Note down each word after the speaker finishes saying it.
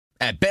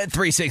At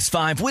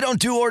Bet365, we don't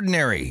do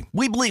ordinary.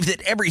 We believe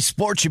that every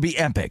sport should be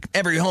epic.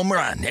 Every home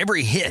run,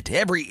 every hit,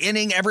 every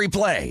inning, every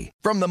play.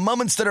 From the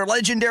moments that are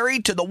legendary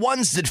to the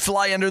ones that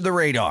fly under the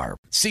radar.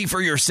 See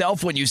for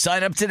yourself when you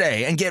sign up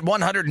today and get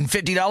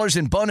 $150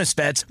 in bonus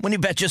bets when you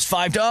bet just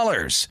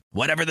 $5.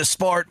 Whatever the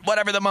sport,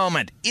 whatever the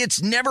moment,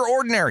 it's never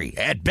ordinary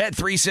at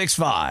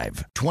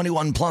Bet365.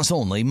 21 plus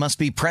only. Must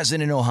be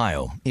present in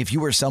Ohio. If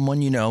you or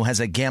someone you know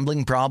has a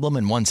gambling problem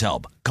and wants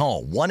help,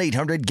 call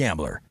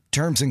 1-800-GAMBLER.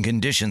 Terms and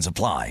conditions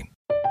apply.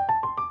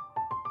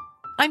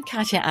 I'm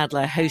Katya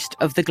Adler, host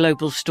of The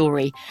Global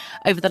Story.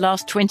 Over the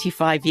last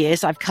 25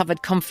 years, I've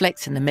covered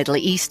conflicts in the Middle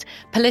East,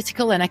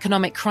 political and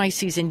economic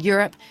crises in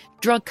Europe,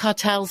 drug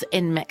cartels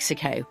in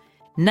Mexico.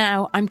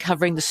 Now I'm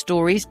covering the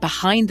stories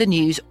behind the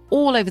news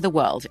all over the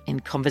world in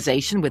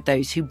conversation with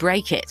those who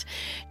break it.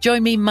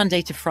 Join me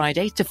Monday to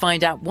Friday to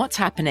find out what's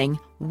happening,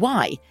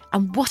 why,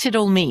 and what it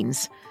all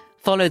means.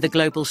 Follow The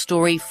Global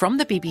Story from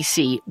the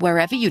BBC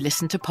wherever you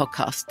listen to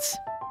podcasts.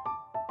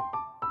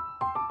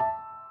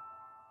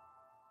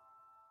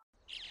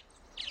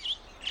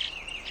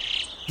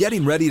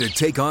 Getting ready to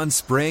take on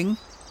spring?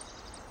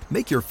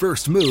 Make your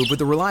first move with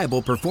the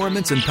reliable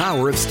performance and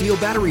power of Steel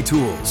battery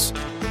tools.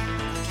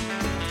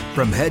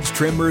 From hedge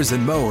trimmers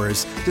and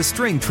mowers to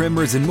string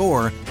trimmers and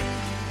more,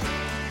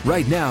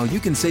 right now you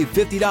can save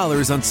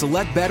 $50 on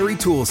select battery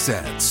tool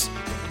sets.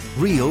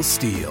 Real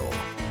Steel.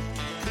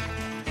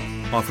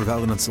 Offer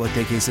valid on select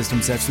AK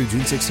system sets through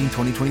June 16,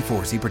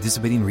 2024. See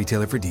participating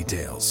retailer for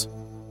details.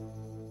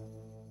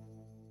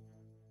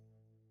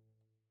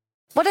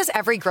 What does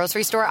every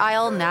grocery store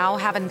aisle now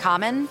have in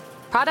common?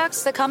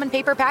 Products that come in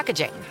paper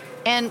packaging.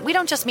 And we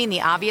don't just mean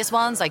the obvious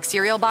ones like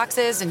cereal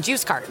boxes and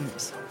juice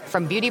cartons.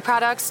 From beauty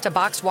products to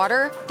boxed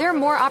water, there are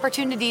more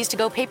opportunities to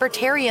go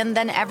papertarian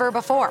than ever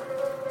before.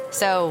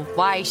 So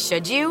why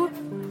should you?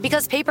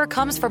 Because paper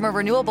comes from a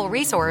renewable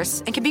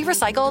resource and can be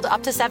recycled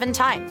up to 7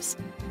 times.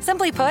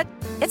 Simply put,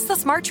 it's the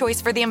smart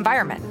choice for the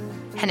environment.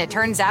 And it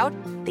turns out,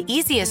 the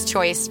easiest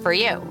choice for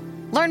you.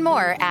 Learn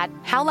more at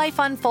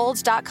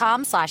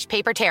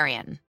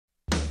howlifeunfolds.com/papertarian.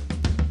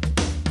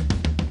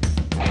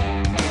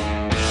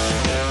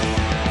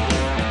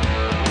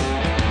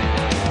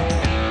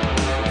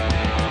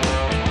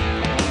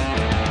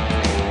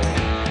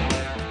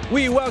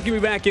 We welcome you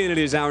back in. It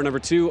is hour number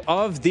 2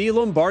 of the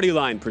Lombardi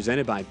Line,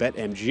 presented by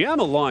BetMGM,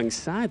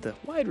 alongside the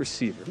wide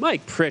receiver,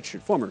 Mike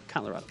Pritchard, former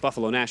Colorado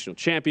Buffalo national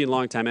champion,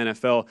 longtime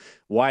NFL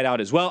wideout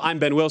as well. I'm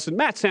Ben Wilson.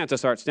 Matt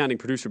Santos, our outstanding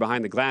producer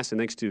behind the glass,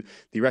 and thanks to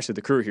the rest of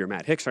the crew here.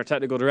 Matt Hicks, our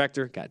technical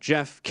director. Got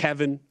Jeff,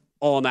 Kevin,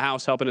 all in the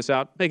house helping us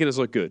out, making us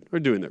look good. We're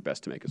doing their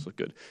best to make us look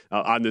good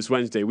on this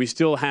Wednesday. We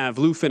still have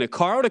Lou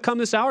Finicaro to come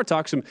this hour,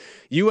 talk some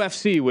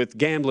UFC with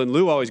Gamblin'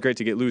 Lou. Always great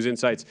to get Lou's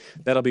insights.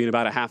 That'll be in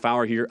about a half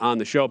hour here on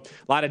the show. A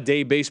lot of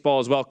day baseball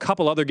as well. A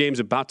couple other games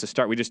about to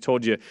start. We just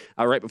told you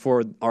right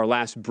before our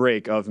last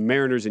break of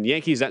Mariners and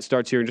Yankees. That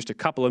starts here in just a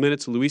couple of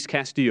minutes. Luis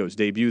Castillo's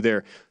debut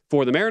there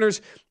for the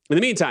Mariners. In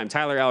the meantime,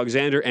 Tyler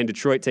Alexander and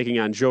Detroit taking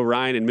on Joe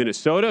Ryan in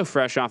Minnesota,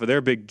 fresh off of their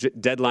big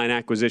deadline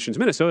acquisitions.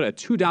 Minnesota, a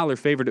 $2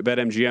 favorite at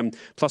BetMGM,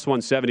 plus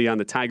 170 on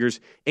the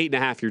Tigers.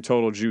 8.5 your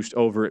total, juiced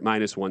over at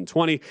minus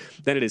 120.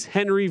 Then it is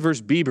Henry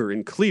versus Bieber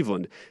in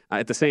Cleveland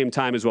at the same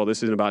time as well.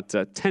 This is in about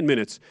 10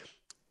 minutes.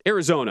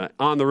 Arizona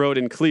on the road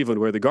in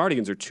Cleveland, where the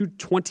Guardians are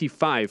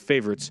 225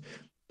 favorites.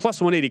 Plus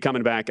 180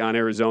 coming back on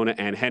Arizona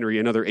and Henry.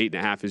 Another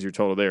 8.5 is your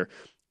total there,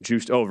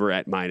 juiced over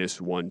at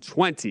minus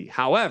 120.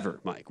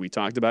 However, Mike, we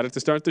talked about it to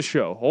start the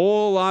show.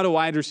 Whole lot of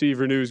wide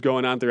receiver news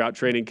going on throughout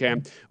training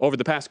camp over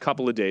the past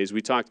couple of days.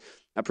 We talked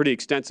pretty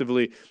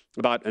extensively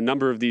about a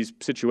number of these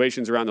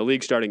situations around the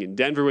league, starting in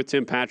Denver with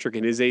Tim Patrick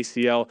and his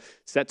ACL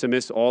set to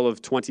miss all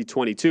of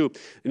 2022.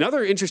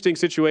 Another interesting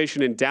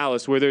situation in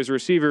Dallas where there's a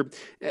receiver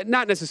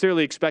not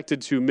necessarily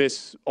expected to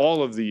miss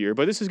all of the year,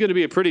 but this is going to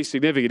be a pretty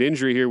significant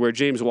injury here where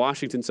James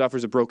Washington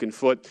suffers a broken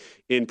foot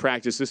in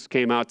practice. This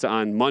came out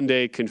on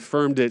Monday,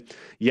 confirmed it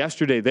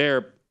yesterday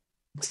there.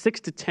 6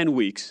 to 10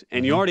 weeks,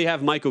 and you already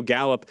have Michael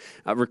Gallup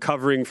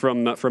recovering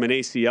from an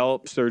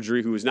ACL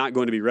surgery, who is not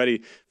going to be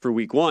ready for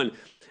Week 1.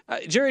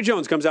 Jerry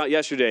Jones comes out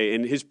yesterday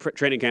in his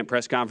training camp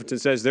press conference and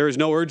says there is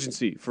no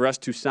urgency for us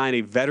to sign a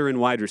veteran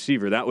wide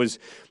receiver. That was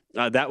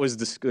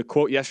the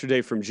quote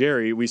yesterday from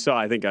Jerry. We saw,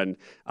 I think, on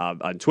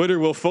Twitter,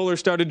 Will Fuller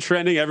started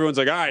trending. Everyone's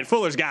like, all right,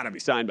 Fuller's got to be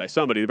signed by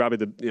somebody. Probably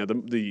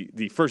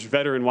the first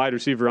veteran wide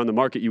receiver on the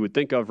market you would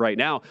think of right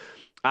now.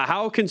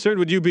 How concerned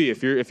would you be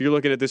if you're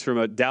looking at this from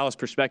a Dallas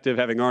perspective,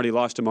 having already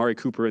lost Amari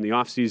Cooper in the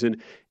offseason,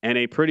 and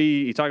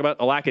you talk about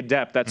a lack of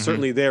depth, that's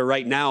certainly there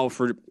right now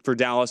for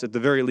Dallas, at the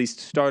very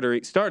least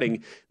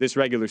starting this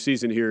regular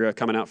season here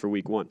coming out for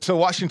Week 1. So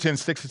Washington,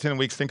 6 to 10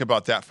 weeks, think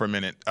about that for a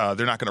minute.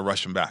 They're not going to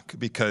rush him back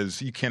because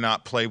you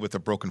cannot play with a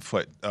broken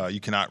foot. You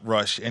cannot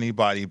rush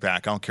anybody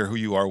back. I don't care who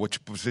you are,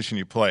 which position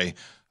you play,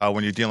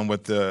 when you're dealing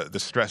with the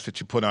stress that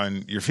you put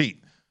on your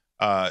feet.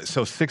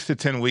 So 6 to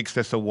 10 weeks,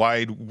 that's a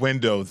wide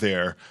window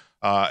there.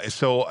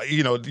 So,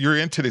 you're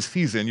into the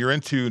season. You're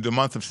into the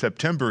month of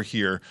September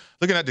here.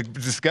 Looking at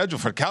the schedule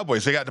for the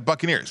Cowboys, they got the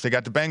Buccaneers, they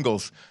got the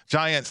Bengals,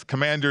 Giants,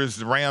 Commanders,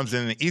 the Rams,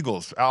 and the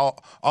Eagles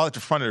all at the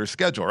front of their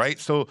schedule, right?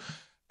 So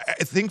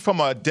I think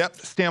from a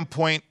depth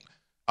standpoint,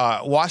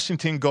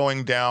 Washington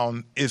going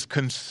down is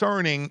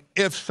concerning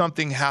if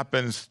something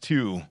happens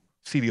to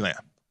CeeDee Lamb.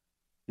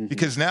 Mm-hmm.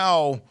 Because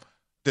now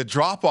the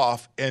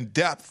drop-off in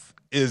depth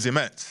is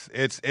immense.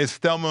 It's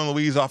Thelma and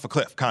Louise off a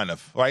cliff, kind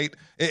of, right?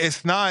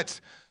 It's not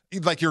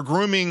like you're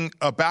grooming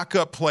a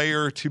backup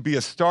player to be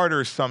a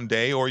starter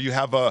someday, or you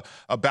have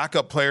a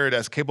backup player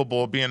that's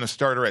capable of being a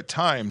starter at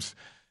times.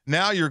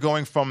 Now you're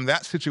going from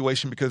that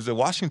situation because of the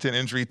Washington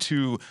injury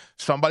to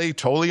somebody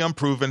totally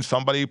unproven,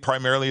 somebody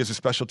primarily as a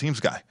special teams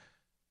guy,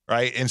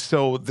 right? And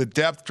so the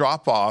depth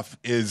drop-off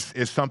is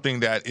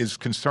something that is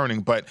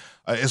concerning. But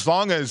as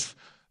long as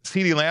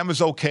CeeDee Lamb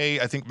is okay,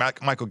 I think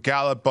Michael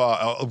Gallup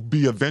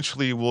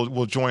eventually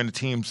will join the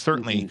team,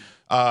 certainly. Mm-hmm.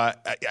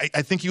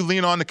 I think you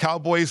lean on the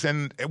Cowboys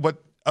and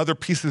what other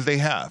pieces they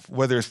have,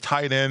 whether it's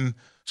tight end.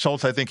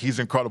 Schultz, I think he's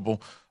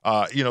incredible.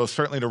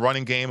 Certainly the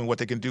running game and what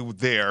they can do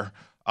there.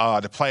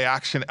 The play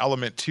action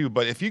element too.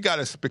 But if you got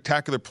a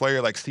spectacular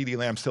player like CeeDee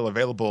Lamb still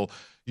available,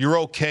 you're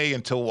okay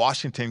until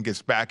Washington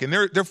gets back. And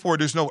therefore,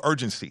 there's no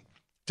urgency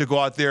to go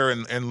out there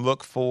and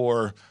look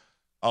for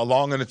a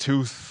long in the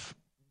tooth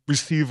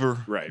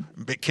receiver. Right.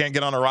 Can't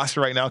get on a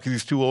roster right now because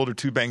he's too old or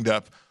too banged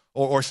up,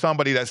 or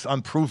somebody that's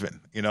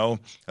unproven.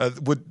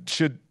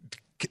 Should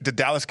the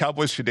Dallas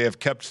Cowboys, should they have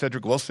kept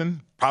Cedric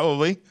Wilson?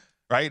 Probably.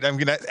 Right, I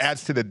mean that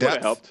adds to the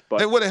depth.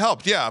 It would have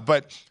helped, yeah.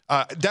 But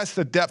that's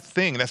the depth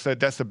thing.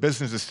 That's a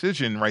business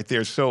decision right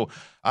there. So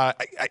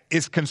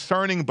it's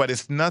concerning, but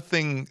it's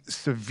nothing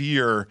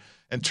severe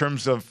in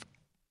terms of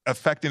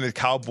affecting the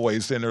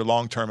Cowboys and their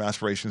long-term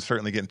aspirations.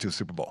 Certainly getting to a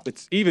Super Bowl.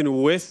 It's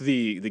even with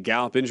the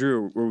Gallup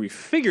injury, where we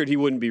figured he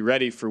wouldn't be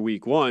ready for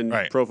Week 1.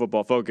 Right. Pro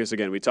Football Focus,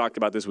 again, we talked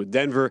about this with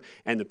Denver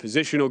and the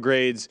positional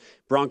grades.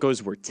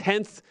 Broncos were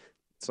 10th.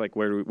 It's like,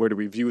 where do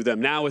we view them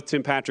now with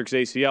Tim Patrick's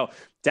ACL?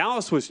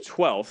 Dallas was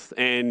 12th,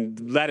 and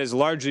that is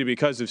largely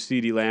because of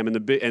CeeDee Lamb and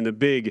the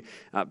big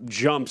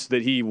jumps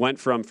that he went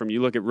from you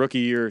look at rookie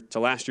year to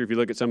last year. If you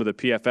look at some of the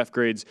PFF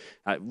grades,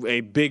 a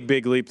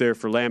big leap there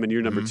for Lamb in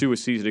year number 2 a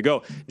season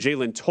ago.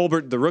 Jalen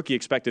Tolbert, the rookie,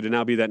 expected to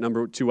now be that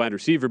number 2 wide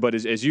receiver, but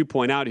as you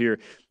point out here,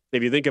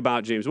 if you think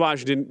about James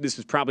Washington, this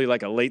is probably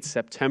like a late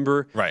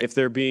September. Right. If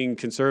they're being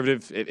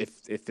conservative.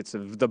 If it's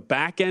the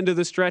back end of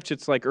the stretch,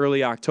 it's like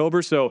early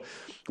October. So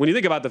when you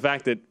think about the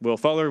fact that Will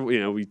Fuller,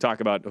 we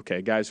talk about,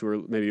 guys who are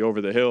maybe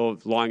over the hill,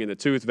 long in the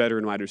tooth,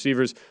 veteran wide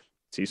receivers.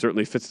 He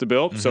certainly fits the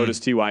bill. Mm-hmm. So does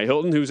T.Y.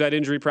 Hilton, who's had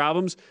injury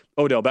problems.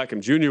 Odell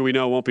Beckham Jr., we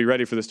know, won't be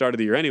ready for the start of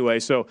the year anyway.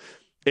 So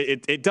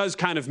it does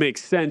kind of make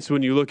sense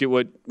when you look at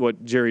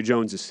what Jerry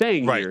Jones is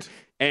saying here.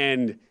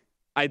 And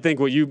I think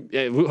look,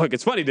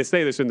 it's funny to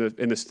say this in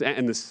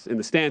the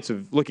stance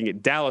of looking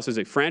at Dallas as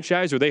a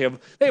franchise, where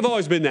they've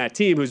always been that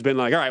team who's been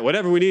like, all right,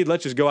 whatever we need,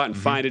 let's just go out and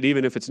find it,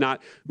 even if it's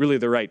not really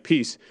the right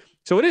piece.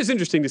 So it is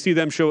interesting to see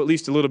them show at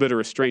least a little bit of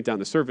restraint on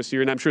the surface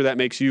here, and I'm sure that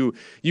makes you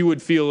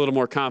would feel a little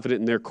more confident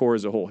in their core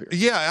as a whole here.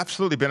 Yeah,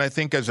 absolutely, Ben. I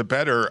think as a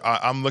bettor,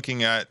 I'm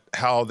looking at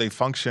how they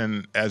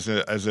function as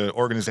an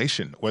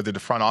organization, whether the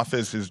front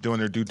office is doing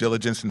their due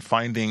diligence and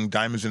finding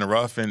diamonds in the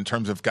rough in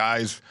terms of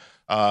guys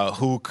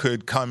who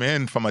could come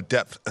in from a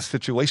depth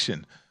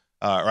situation,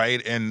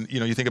 right? And,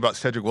 you think about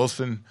Cedric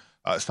Wilson,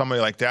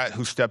 somebody like that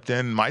who stepped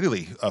in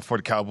mightily for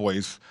the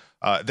Cowboys.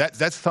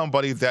 That's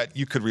somebody that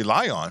you could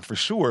rely on for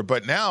sure.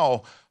 But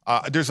now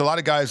there's a lot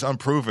of guys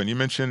unproven. You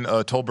mentioned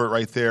Tolbert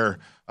right there.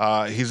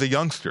 He's a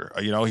youngster.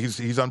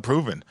 He's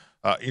unproven.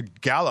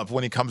 Gallup,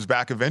 when he comes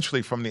back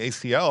eventually from the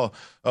ACL,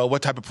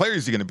 what type of player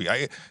is he going to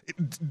be?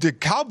 The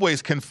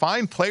Cowboys can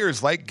find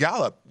players like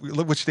Gallup,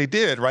 which they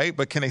did, right?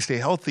 But can they stay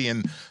healthy?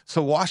 And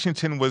so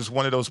Washington was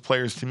one of those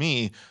players to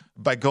me.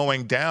 By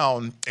going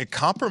down, it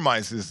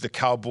compromises the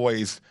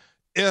Cowboys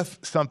if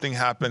something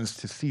happens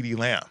to CeeDee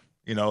Lamb.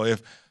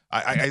 If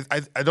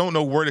I don't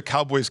know where the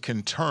Cowboys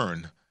can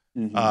turn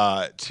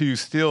to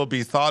still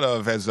be thought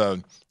of as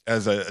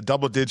a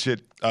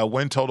double-digit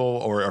win total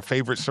or a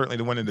favorite, certainly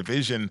to win a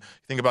division.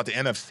 Think about the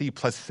NFC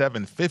plus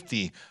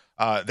 750.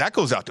 That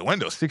goes out the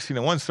window.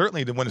 16-1,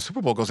 certainly to win a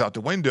Super Bowl goes out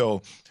the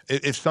window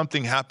if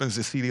something happens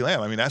to CeeDee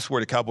Lamb. I mean, that's where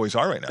the Cowboys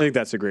are right now. I think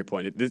that's a great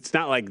point. It's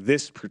not like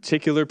this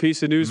particular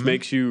piece of news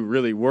makes you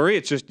really worry.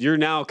 It's just you're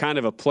now kind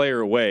of a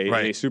player away and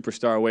a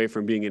superstar away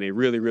from being in a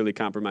really, really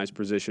compromised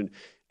position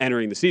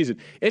entering the season.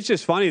 It's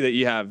just funny that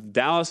you have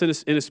Dallas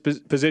in a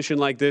position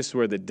like this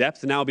where the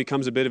depth now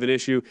becomes a bit of an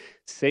issue.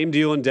 Same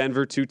deal in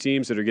Denver, two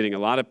teams that are getting a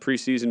lot of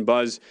preseason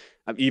buzz.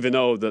 Even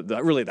though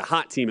the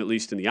hot team, at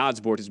least in the odds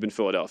board, has been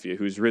Philadelphia,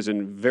 who's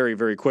risen very,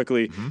 very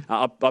quickly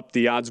up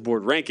the odds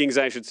board rankings,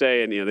 I should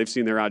say, and they've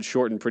seen their odds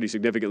shortened pretty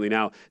significantly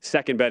now.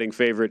 Second betting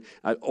favorite,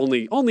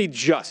 only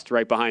just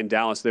right behind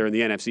Dallas there in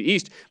the NFC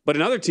East. But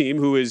another team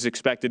who is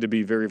expected to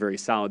be very, very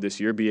solid this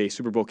year, be a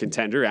Super Bowl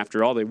contender.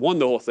 After all, they won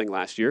the whole thing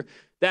last year.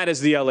 That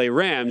is the LA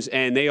Rams.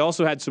 And they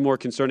also had some more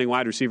concerning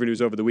wide receiver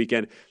news over the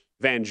weekend.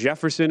 Van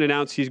Jefferson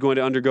announced he's going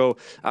to undergo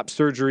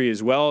surgery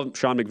as well.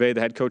 Sean McVay,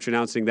 the head coach,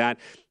 announcing that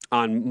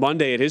on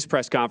Monday at his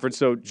press conference.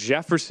 So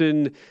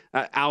Jefferson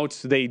out.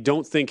 They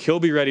don't think he'll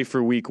be ready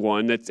for week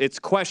one. It's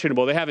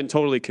questionable. They haven't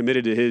totally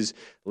committed to his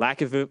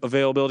lack of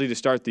availability to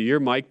start the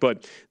year, Mike.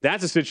 But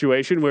that's a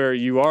situation where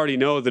you already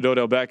know that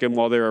Odell Beckham,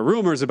 while there are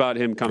rumors about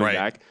him coming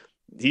back,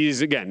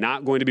 he's, again,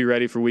 not going to be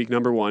ready for week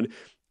number one.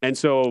 And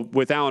so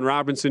with Allen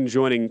Robinson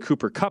joining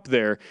Cooper Kupp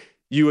there,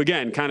 you,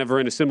 again, kind of are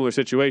in a similar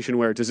situation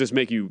where does this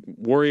make you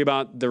worry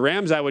about the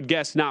Rams? I would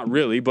guess not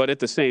really, but at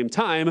the same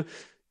time,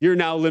 you're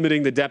now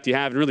limiting the depth you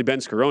have. And really, Ben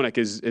Skowronek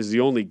is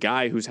the only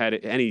guy who's had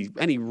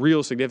any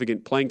real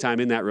significant playing time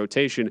in that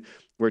rotation,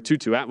 where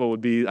Tutu Atwell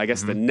would be, I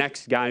guess, the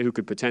next guy who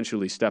could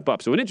potentially step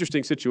up. So an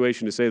interesting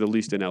situation, to say the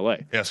least, in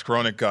L.A. Yeah,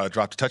 Skowronek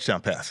dropped a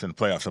touchdown pass in the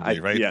playoffs, I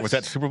believe, right? Yes. Was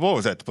that Super Bowl or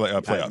was that the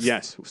playoffs?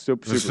 Yes.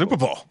 Super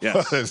Bowl.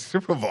 Yes.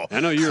 Super Bowl.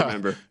 I know you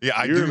remember.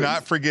 I do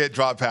not forget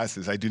drop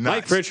passes. I do not.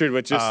 Mike Pritchard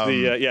with just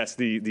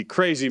the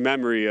crazy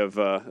memory of,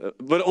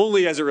 but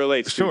only as it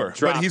relates to drop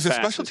but he's a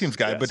passes. special teams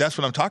guy. Yes. But that's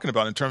what I'm talking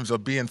about in terms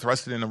of being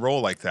thrusted in a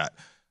role like that.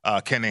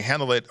 Can they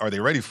handle it? Are they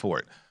ready for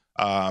it?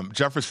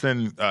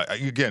 Jefferson,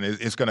 again,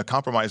 is going to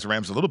compromise the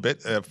Rams a little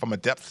bit from a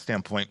depth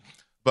standpoint.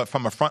 But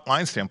from a front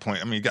line standpoint,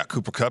 I mean, you got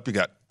Cooper Kupp, you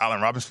got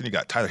Allen Robinson, you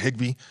got Tyler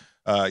Higbee.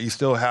 You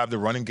still have the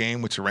running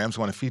game, which the Rams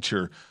want to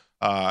feature.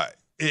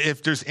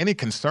 If there's any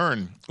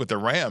concern with the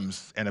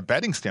Rams and a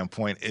betting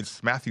standpoint,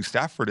 it's Matthew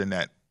Stafford and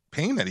that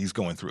pain that he's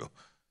going through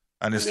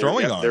and his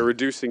throwing arm. They're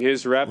reducing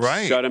his reps,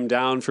 shut him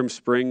down from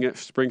spring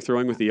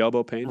throwing with the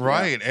elbow pain.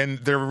 Right, and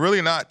they're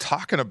really not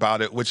talking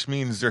about it, which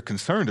means they're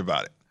concerned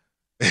about it.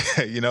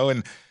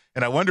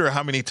 And I wonder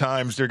how many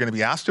times they're going to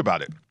be asked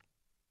about it,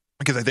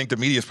 because I think the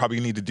media probably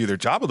need to do their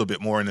job a little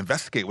bit more and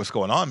investigate what's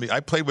going on.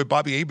 I played with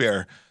Bobby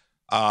Hebert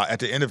at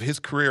the end of his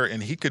career,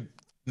 and he could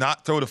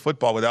not throw the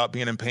football without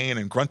being in pain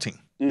and grunting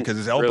because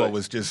his elbow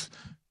was just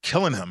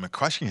killing him and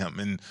crushing him.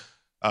 And,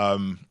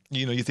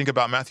 you think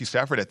about Matthew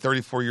Stafford at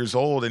 34 years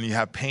old and you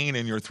have pain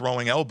in your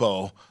throwing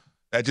elbow.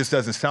 That just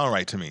doesn't sound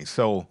right to me.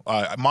 So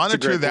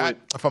monitor that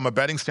from a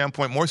betting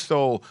standpoint, more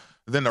so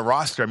than the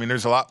roster. I mean,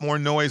 there's a lot more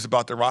noise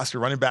about the roster,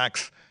 running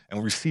backs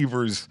and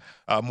receivers,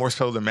 more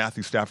so than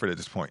Matthew Stafford at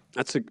this point.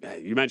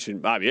 You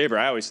mentioned Bobby Hebert.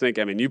 I always think,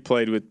 you you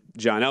played with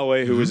John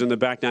Elway, who was in the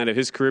back nine of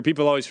his career.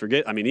 People always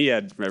forget. I mean, he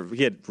had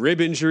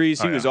rib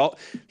injuries.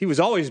 He was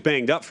always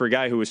banged up for a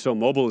guy who was so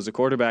mobile as a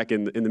quarterback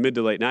in the mid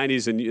to late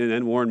 90s, and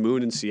then Warren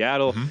Moon in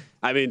Seattle.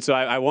 I mean, so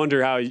I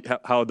wonder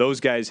how those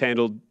guys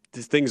handled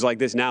things like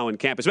this now in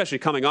camp, especially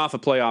coming off a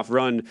playoff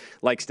run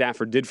like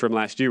Stafford did from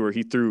last year, where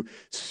he threw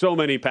so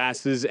many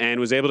passes and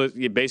was able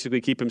to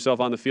basically keep himself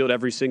on the field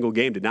every single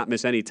game, did not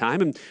miss any time,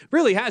 and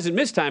really hasn't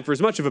missed time. For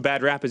as much of a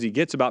bad rap as he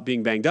gets about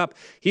being banged up,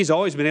 he's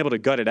always been able to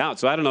gut it out.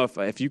 So I don't know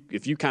if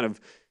you kind of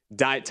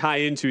tie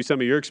into some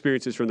of your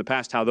experiences from the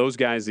past, how those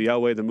guys, the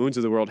Elway, the Moons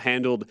of the world,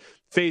 handled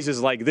phases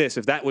like this,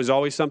 if that was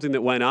always something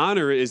that went on,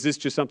 or is this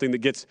just something that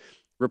gets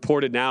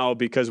reported now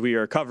because we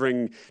are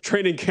covering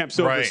training camps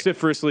so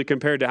vociferously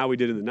compared to how we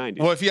did in the 90s.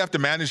 Well, if you have to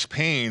manage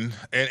pain,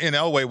 and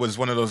Elway was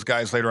one of those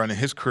guys later on in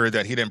his career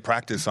that he didn't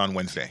practice on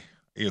Wednesday,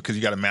 because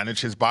you got to manage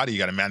his body, you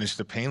got to manage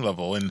the pain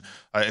level. And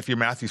if you're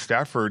Matthew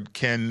Stafford,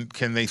 can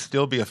they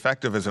still be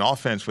effective as an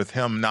offense with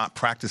him not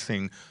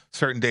practicing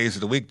certain days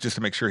of the week just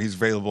to make sure he's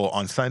available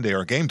on Sunday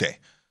or game day?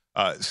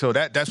 So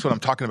that's what I'm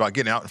talking about,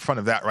 getting out in front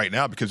of that right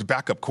now, because the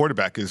backup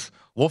quarterback is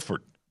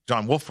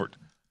John Wolford.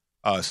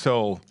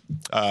 So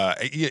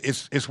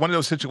it's one of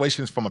those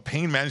situations from a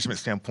pain management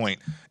standpoint.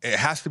 It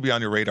has to be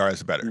on your radar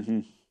as a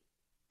bettor.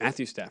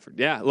 Matthew Stafford.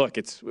 Yeah, look,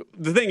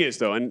 the thing is,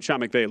 though, and Sean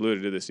McVay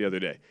alluded to this the other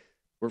day,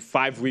 we're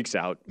 5 weeks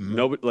out.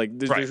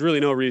 There's really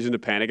no reason to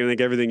panic. And I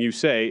think everything you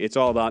say, it's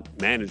all about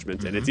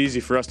management. And it's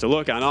easy for us to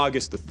look on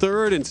August the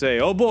 3rd and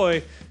say, oh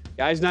boy,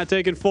 guy's not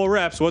taking full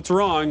reps. What's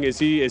wrong? Is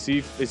he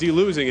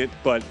losing it?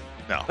 But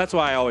no. That's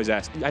why I always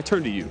ask. I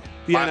turn to you,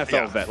 the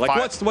NFL vet.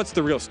 What's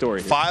the real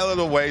story here? File it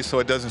away so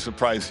it doesn't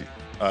surprise you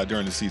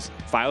during the season.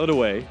 File it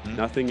away.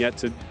 Nothing yet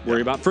to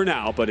worry about for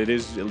now, but it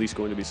is at least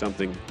going to be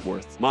something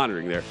worth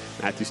monitoring there.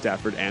 Matthew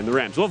Stafford and the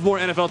Rams. We'll have more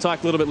NFL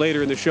talk a little bit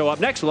later in the show. Up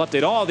next, we'll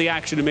update all the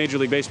action in Major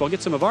League Baseball.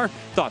 Get some of our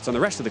thoughts on the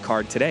rest of the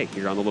card today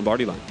here on the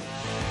Lombardi Line.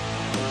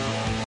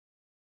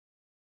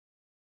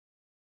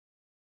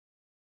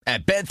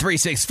 At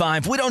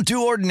Bet365, we don't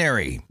do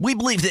ordinary. We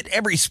believe that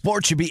every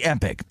sport should be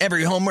epic.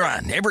 Every home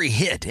run, every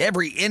hit,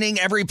 every inning,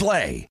 every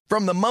play.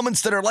 From the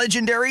moments that are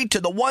legendary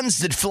to the ones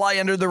that fly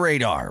under the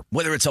radar.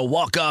 Whether it's a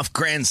walk-off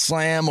grand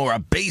slam or a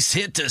base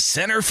hit to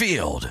center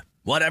field.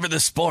 Whatever the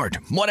sport,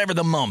 whatever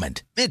the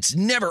moment. It's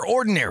never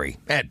ordinary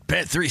at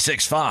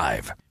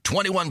Bet365.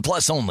 21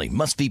 plus only.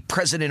 Must be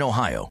present in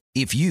Ohio.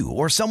 If you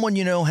or someone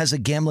you know has a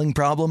gambling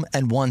problem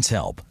and wants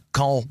help,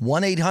 call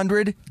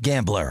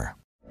 1-800-GAMBLER.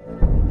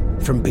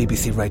 From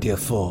BBC Radio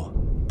 4,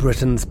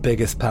 Britain's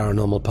biggest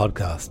paranormal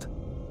podcast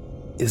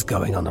is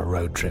going on a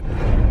road trip.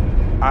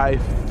 I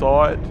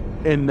thought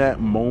in that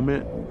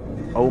moment,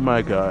 oh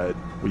my God,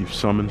 we've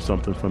summoned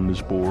something from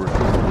this board.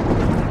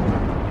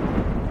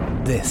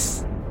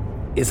 This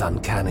is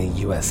Uncanny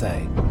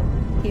USA.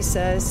 He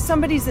says,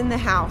 somebody's in the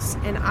house,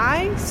 and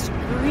I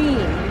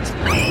screamed.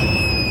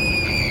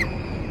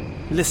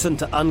 Listen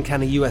to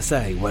Uncanny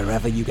USA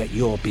wherever you get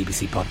your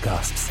BBC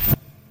podcasts,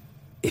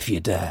 if you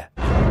dare.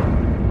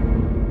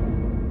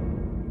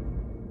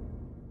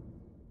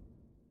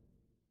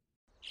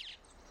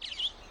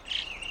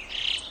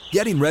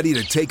 Getting ready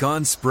to take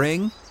on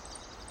spring?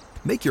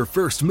 Make your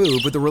first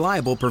move with the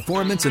reliable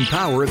performance and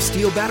power of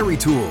Steel battery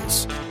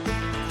tools.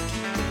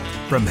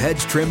 From hedge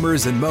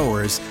trimmers and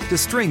mowers to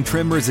string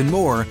trimmers and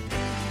more,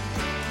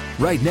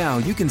 right now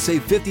you can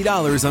save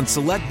 $50 on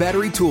select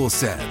battery tool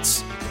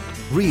sets.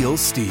 Real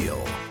Steel.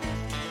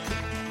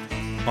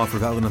 Offer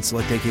valid on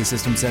select AK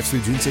system sets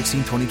through June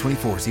 16,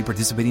 2024. See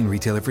participating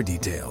retailer for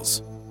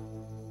details.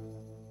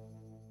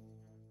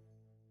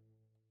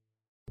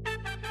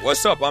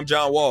 What's up? I'm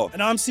John Wall.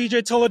 And I'm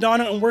CJ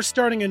Toledano, and we're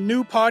starting a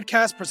new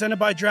podcast presented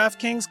by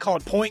DraftKings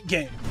called Point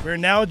Game. We're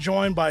now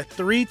joined by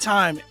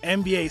three-time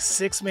NBA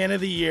Sixth Man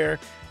of the Year,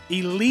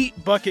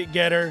 elite bucket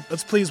getter.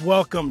 Let's please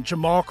welcome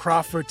Jamal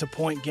Crawford to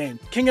Point Game.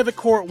 King of the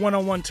Court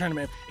one-on-one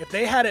tournament. If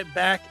they had it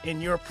back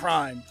in your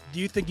prime, do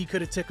you think you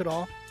could have took it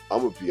all? I'm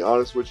going to be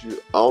honest with you.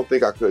 I don't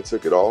think I could have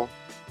took it all,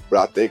 but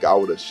I think I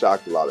would have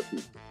shocked a lot of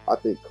people. I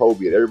think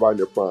Kobe and everybody in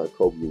their prime,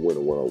 Kobe would win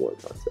a one-on-one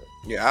contest.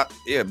 Yeah,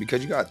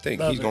 because you got to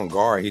think, he's going to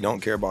guard. He don't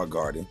care about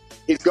guarding.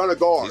 He's going to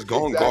guard. He's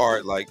going to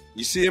guard. Like,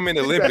 you see him in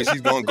the Olympics, he's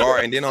going to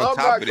guard. And then on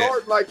top of that. I'm not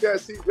guarding like that,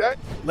 CJ.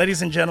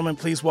 Ladies and gentlemen,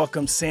 please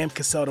welcome Sam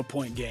Cassell to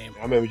Point Game.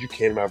 I remember you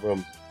came to my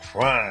room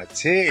crying,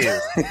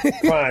 tears,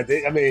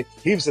 crying. I mean,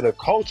 he was in a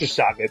culture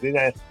shock. And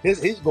then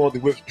he's going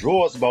through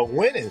withdrawals about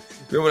winning.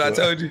 Remember what I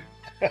told you?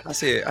 I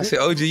said,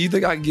 OG, you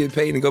think I can get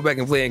paid and go back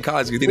and play in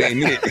college because it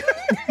ain't it?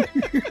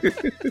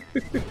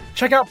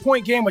 Check out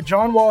Point Game with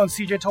John Wall and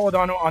CJ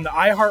Toledano on the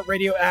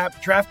iHeartRadio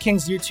app,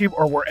 DraftKings YouTube,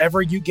 or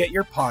wherever you get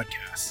your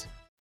podcasts.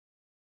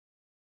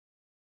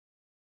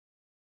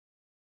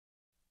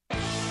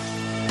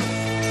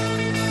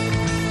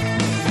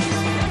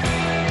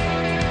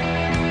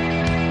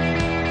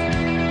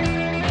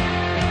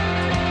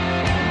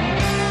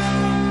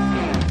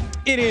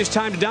 It is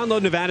time to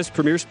download Nevada's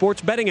premier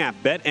sports betting app,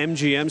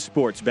 BetMGM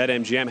Sports.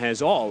 BetMGM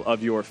has all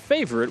of your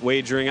favorite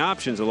wagering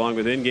options, along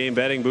with in-game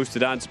betting,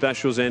 boosted odds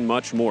specials, and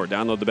much more.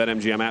 Download the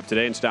BetMGM app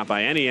today and stop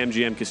by any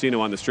MGM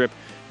casino on the Strip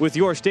with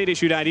your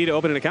state-issued ID to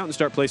open an account and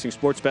start placing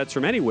sports bets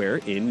from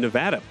anywhere in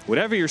Nevada.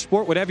 Whatever your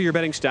sport, whatever your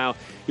betting style,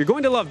 you're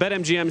going to love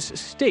BetMGM's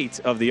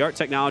state-of-the-art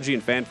technology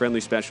and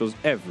fan-friendly specials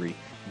every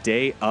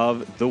day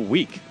of the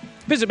week.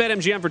 Visit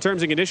BetMGM for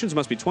terms and conditions.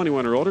 Must be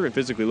 21 or older and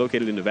physically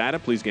located in Nevada.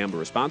 Please gamble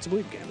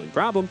responsibly. Gambling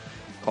problem?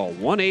 Call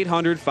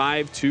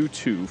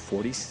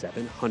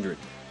 1-800-522-4700.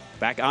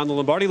 Back on the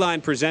Lombardi Line,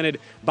 presented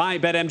by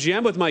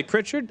BetMGM with Mike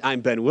Pritchard.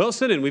 I'm Ben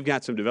Wilson, and we've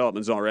got some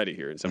developments already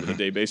here in some of the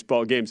day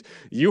baseball games.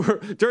 You were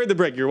during the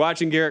break. You're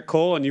watching Garrett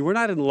Cole, and you were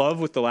not in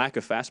love with the lack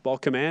of fastball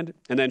command.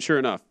 And then, sure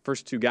enough,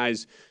 first two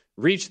guys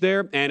reached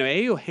there, and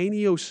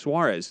Eugenio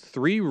Suarez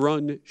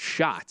 3-run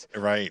shot.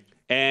 Right.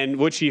 And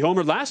which he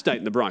homered last night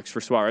in the Bronx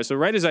for Suarez. So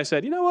right as I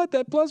said, you know what,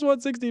 that plus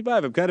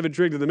 165, I'm kind of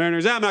intrigued with the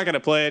Mariners. I'm not going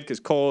to play it because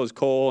Cole is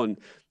Cole, and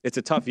it's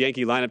a tough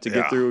Yankee lineup to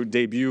get through.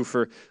 Debut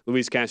for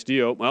Luis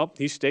Castillo. Well,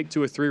 he's staked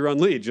to a 3-run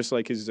lead, just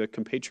like his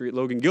compatriot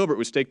Logan Gilbert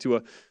was staked to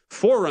a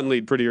 4-run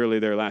lead pretty early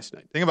there last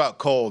night. The thing about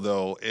Cole,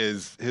 though,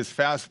 is his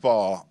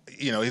fastball,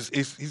 you know,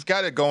 he's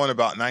got it going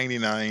about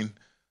 99.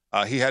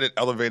 He had it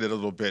elevated a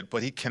little bit,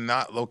 but he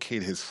cannot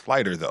locate his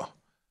slider, though.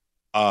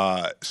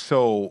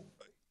 So,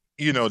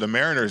 you know, the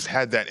Mariners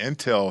had that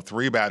intel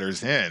 3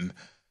 batters in,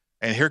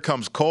 and here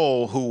comes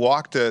Cole, who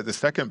walked the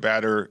second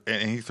batter,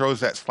 and he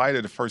throws that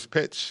slider to first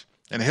pitch,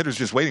 and the hitter's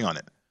just waiting on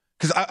it.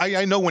 Because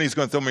I know when he's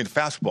going to throw me the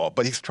fastball,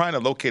 but he's trying to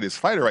locate his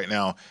slider right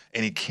now,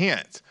 and he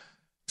can't.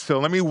 So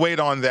let me wait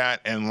on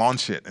that and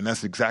launch it, and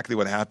that's exactly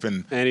what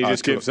happened. And he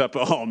just gives up.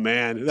 Oh,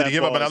 man. Did he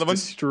give up another one?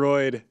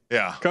 Destroyed.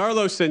 Yeah.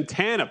 Carlos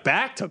Santana,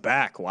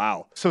 back-to-back.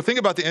 Wow. So think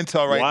about the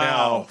intel right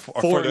now.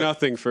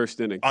 4-0 first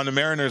inning. On the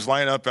Mariners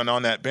lineup and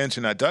on that bench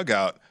in that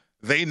dugout,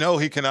 they know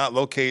he cannot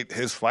locate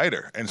his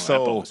slider. And so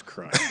that ball was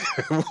crushed.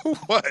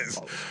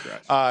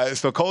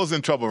 So Cole's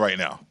in trouble right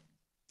now.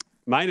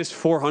 Minus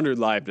 400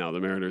 live now,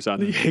 the Mariners on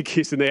the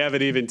Yankees, and they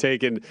haven't even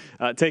taken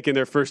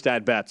their first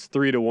at-bats.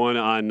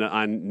 3-1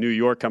 on New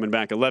York coming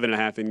back.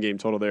 11.5 in-game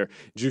total there.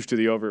 Juice to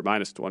the over,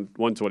 minus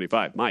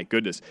 125. My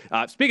goodness.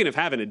 Speaking of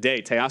having a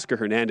day, Teoscar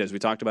Hernandez, we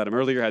talked about him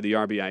earlier, had the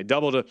RBI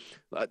double to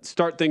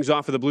start things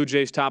off for the Blue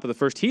Jays top of the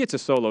first. He hits a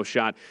solo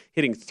shot,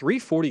 hitting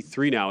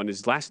 .343 now in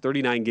his last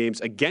 39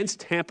 games against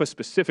Tampa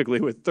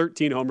specifically, with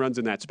 13 home runs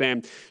in that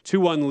span.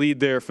 2-1 lead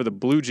there for the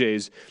Blue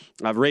Jays.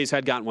 Rays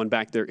had gotten one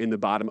back there in the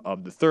bottom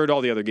of the third. All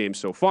the other games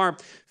so far.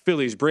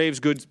 Phillies, Braves,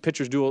 good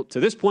pitchers duel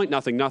to this point.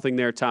 Nothing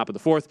there, top of the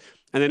fourth.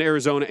 And then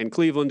Arizona and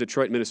Cleveland,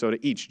 Detroit, Minnesota,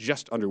 each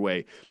just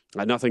underway.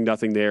 Nothing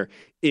there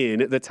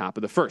in the top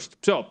of the first.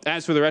 So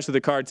as for the rest of the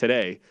card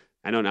today,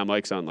 I know now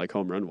Mike's on like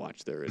home run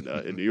watch there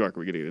in New York.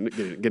 We're going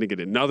to get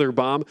another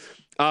bomb.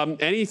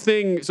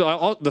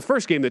 The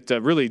first game that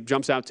really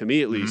jumps out to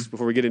me, at least,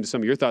 before we get into some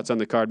of your thoughts on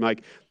the card,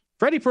 Mike,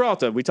 Freddie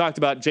Peralta, we talked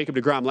about Jacob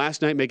deGrom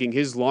last night making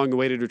his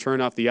long-awaited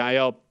return off the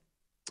IL.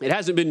 It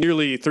hasn't been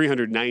nearly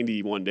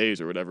 391 days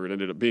or whatever it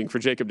ended up being for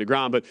Jacob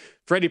deGrom, but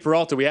Freddie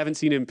Peralta, we haven't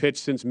seen him pitch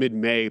since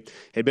mid-May.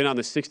 Had been on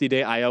the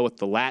 60-day IL with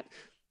the lat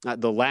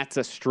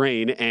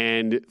strain,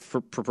 and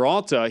for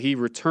Peralta, he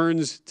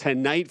returns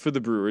tonight for the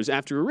Brewers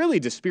after a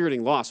really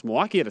dispiriting loss.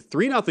 Milwaukee had a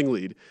 3-0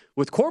 lead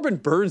with Corbin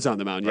Burns on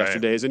the mound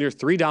yesterday as a near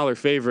 $3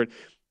 favorite.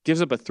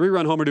 Gives up a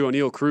 3-run homer to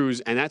O'Neill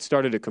Cruz, and that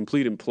started a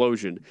complete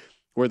implosion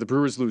where the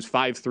Brewers lose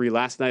 5-3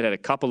 last night. Had a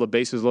couple of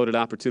bases-loaded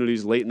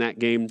opportunities late in that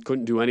game.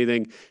 Couldn't do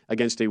anything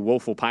against a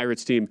woeful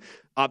Pirates team.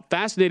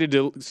 Fascinated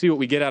to see what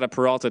we get out of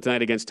Peralta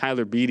tonight against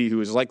Tyler Beede,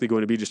 who is likely going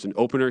to be just an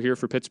opener here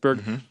for Pittsburgh.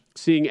 Mm-hmm.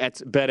 Seeing at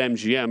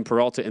BetMGM,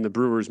 Peralta and the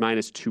Brewers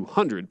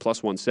 -200,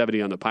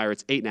 +170 on the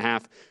Pirates,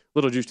 8.5.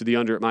 Little juice to the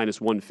under at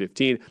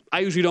 -115. I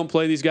usually don't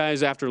play these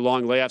guys after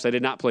long layoffs. I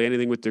did not play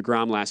anything with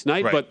deGrom last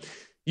night, but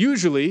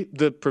usually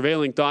the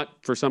prevailing thought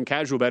for some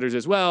casual bettors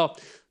is, well,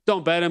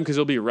 don't bet him because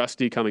he'll be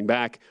rusty coming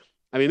back.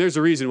 I mean, there's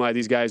a reason why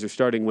these guys are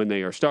starting when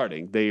they are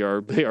starting. They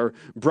are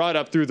brought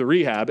up through the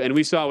rehab, and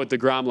we saw with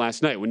deGrom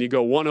last night. When you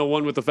go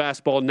 101 with the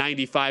fastball,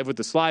 95 with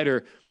the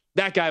slider,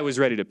 that guy was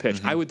ready to pitch.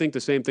 Mm-hmm. I would think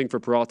the same thing for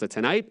Peralta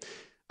tonight.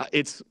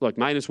 It's like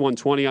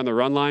 -120 on the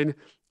run line,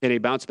 and a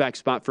bounce-back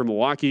spot for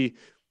Milwaukee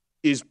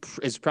is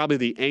probably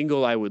the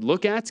angle I would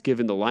look at,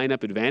 given the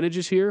lineup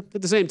advantages here.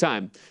 At the same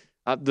time,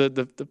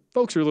 the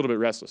folks are a little bit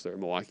restless there in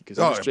Milwaukee because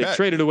they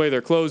traded away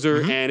their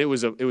closer, and it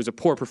was a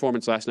poor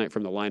performance last night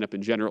from the lineup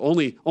in general.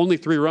 Only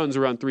 3 runs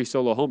around 3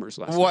 solo homers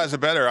last night. Well, as a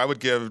bettor, I would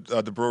give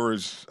the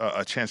Brewers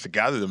a chance to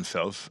gather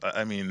themselves.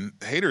 I mean,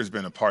 Hader's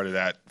been a part of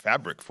that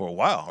fabric for a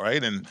while,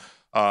 right? And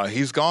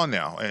he's gone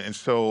now, and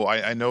so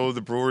I know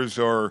the Brewers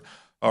are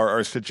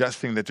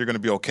suggesting that they're going to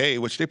be okay,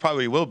 which they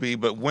probably will be,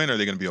 but when are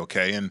they going to be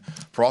okay? And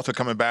Peralta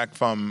coming back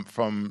from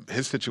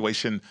his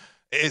situation,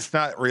 it's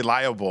not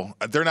reliable.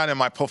 They're not in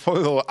my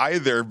portfolio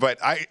either, but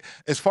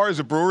as far as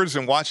the Brewers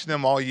and watching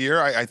them all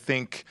year, I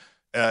think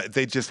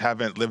they just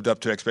haven't lived up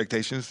to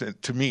expectations,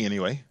 to me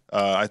anyway.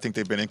 I think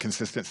they've been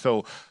inconsistent.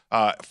 So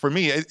for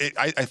me,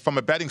 from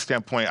a betting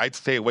standpoint, I'd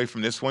stay away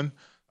from this one.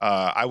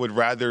 I would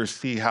rather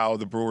see how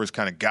the Brewers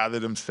kind of gather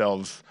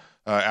themselves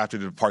after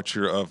the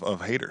departure of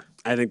Hader.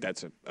 I think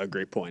that's a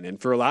great point. And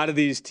for a lot of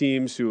these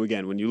teams who,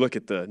 again, when you look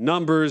at the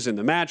numbers and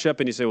the matchup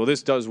and you say, well,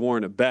 this does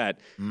warrant a bet,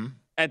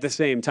 at the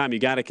same time, you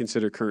got to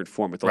consider current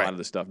form with a lot of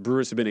this stuff.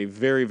 Brewers have been a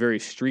very, very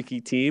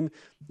streaky team.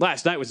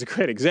 Last night was a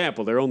great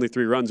example. There are only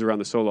 3 runs around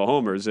the solo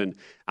homers, and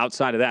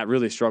outside of that,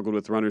 really struggled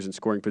with runners in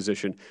scoring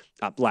position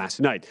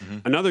last night.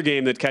 Another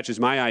game that catches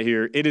my eye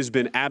here, it has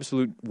been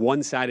absolute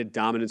one-sided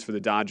dominance for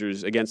the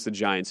Dodgers against the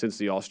Giants since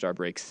the All-Star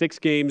break. 6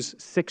 games,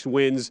 6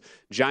 wins.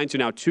 Giants are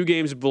now 2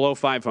 games below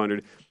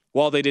 500.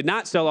 While they did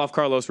not sell off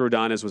Carlos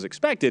Rodon as was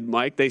expected,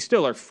 Mike, they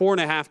still are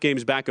 4.5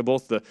 games back of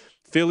both the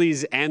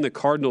Phillies and the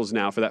Cardinals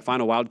now for that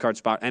final wildcard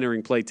spot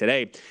entering play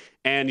today.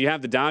 And you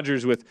have the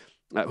Dodgers with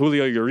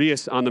Julio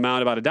Urias on the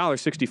mound, about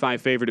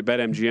 $1.65 favorite at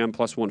BetMGM,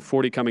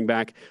 +140 coming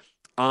back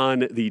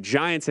on the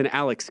Giants and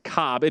Alex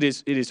Cobb. It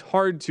is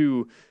hard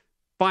to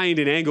find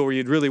an angle where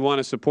you'd really want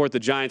to support the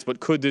Giants, but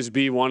could this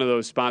be one of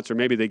those spots, or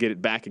maybe they get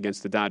it back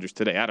against the Dodgers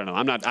today? I don't know.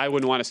 I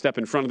wouldn't want to step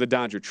in front of the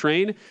Dodger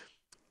train.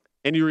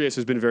 And Urias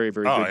has been very,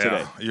 very good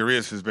today.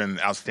 Urias has been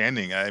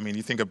outstanding. I mean,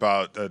 you think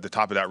about the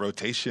top of that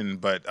rotation,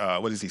 but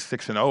what is he,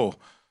 6-0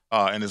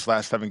 in his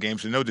last 7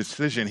 games? And no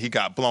decision. He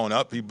got blown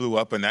up. He blew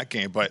up in that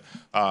game. But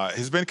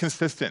he's been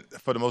consistent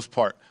for the most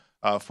part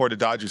for the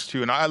Dodgers,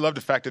 too. And I love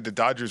the fact that the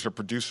Dodgers are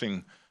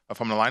producing,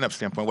 from a lineup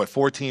standpoint,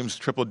 4 teams,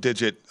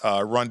 triple-digit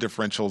run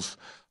differentials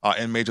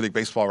in Major League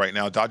Baseball right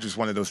now. Dodgers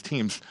one of those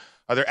teams.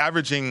 They're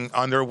averaging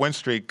on their win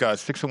streak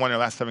 6-1 in their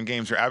last 7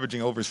 games. They're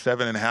averaging over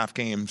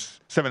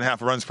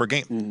 7.5 runs per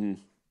game,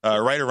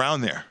 right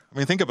around there. I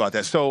mean, think about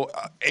that. So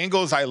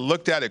angles I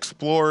looked at,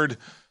 explored.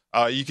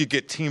 You could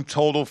get team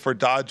total for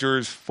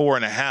Dodgers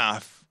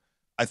 4.5.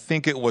 I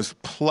think it was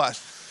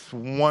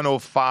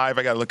 +105. I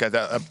got to look at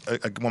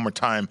that one more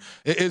time.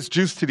 It's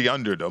juiced to the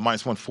under though,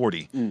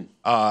 -140.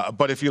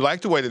 But if you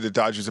like the way that the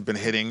Dodgers have been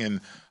hitting, and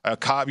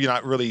Cobb, you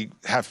not really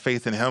have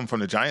faith in him from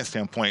the Giants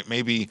standpoint,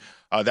 maybe.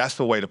 That's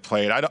the way to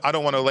play it. I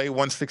don't want to lay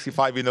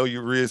 165. You know,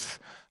 Urias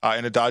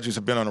and the Dodgers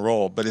have been on a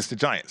roll, but it's the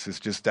Giants.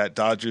 It's just that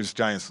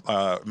Dodgers-Giants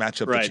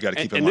matchup that you got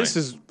to keep in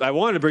mind. I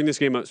wanted to bring this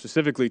game up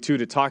specifically, too,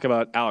 to talk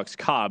about Alex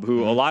Cobb,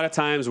 who a lot of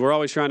times we're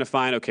always trying to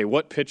find, okay,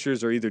 what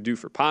pitchers are either due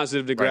for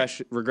positive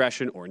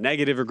regression or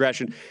negative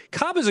regression.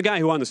 Cobb is a guy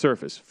who, on the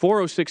surface,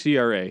 4.06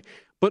 ERA,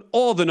 but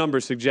all the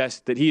numbers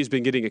suggest that he has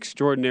been getting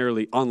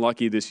extraordinarily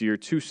unlucky this year.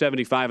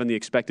 2.75 on the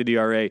expected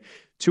ERA,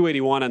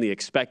 2.81 on the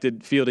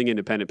expected fielding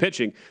independent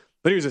pitching.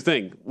 But here's the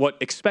thing. What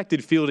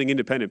expected fielding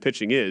independent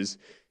pitching is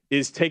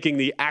taking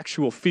the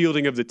actual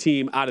fielding of the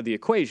team out of the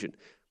equation.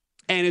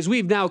 And as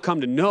we've now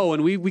come to know,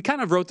 and we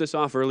kind of wrote this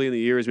off early in the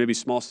year as maybe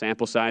small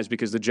sample size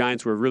because the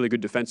Giants were a really good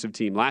defensive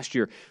team last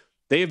year,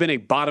 they have been a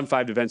bottom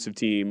 5 defensive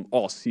team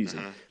all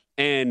season.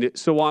 And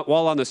so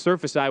while on the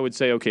surface I would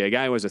say, okay, a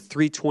guy who has a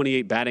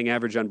 328 batting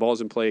average on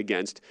balls in play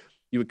against,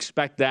 You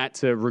expect that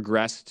to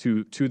regress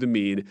to the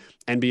mean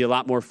and be a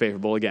lot more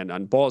favorable. Again,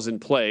 on balls in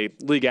play,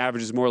 league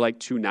average is more like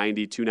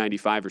 290,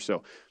 295 or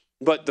so.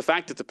 But the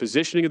fact that the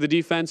positioning of the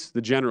defense,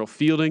 the general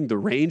fielding, the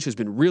range has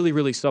been really,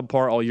 really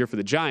subpar all year for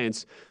the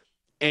Giants,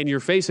 and you're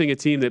facing a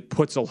team that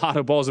puts a lot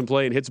of balls in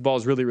play and hits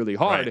balls really, really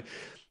hard. Right.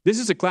 This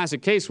is a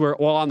classic case where,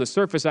 while on the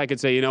surface I could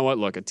say, you know what,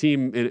 look, a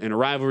team in a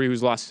rivalry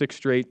who's lost 6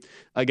 straight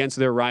against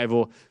their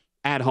rival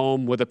at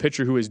home with a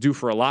pitcher who is due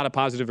for a lot of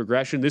positive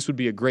regression, this would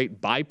be a great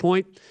buy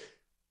point.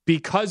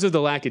 Because of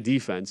the lack of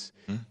defense,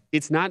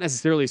 it's not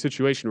necessarily a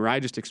situation where I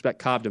just expect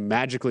Cobb to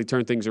magically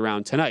turn things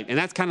around tonight. And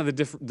that's kind of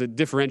the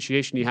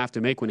differentiation you have to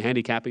make when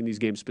handicapping these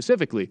games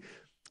specifically.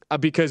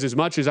 Because as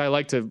much as I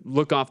like to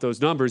look off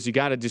those numbers, you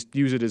got to just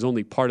use it as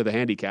only part of the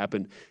handicap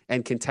and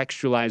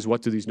contextualize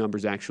what do these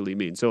numbers actually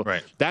mean. So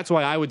That's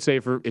why I would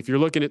say if you're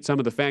looking at some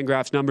of the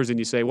Fangraphs numbers and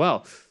you say,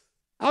 well,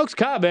 Alex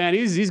Cobb, man,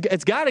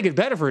 it's got to get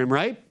better for him,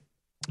 right?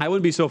 I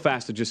wouldn't be so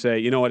fast to just say,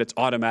 you know what, it's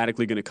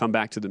automatically going to come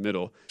back to the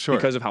middle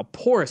because of how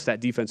porous that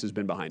defense has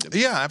been behind him.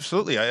 Yeah,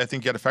 absolutely. I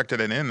think you got to factor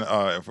that in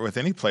with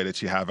any play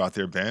that you have out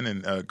there, Ben,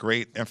 and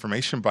great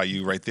information by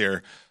you right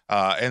there.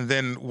 And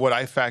then what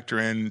I factor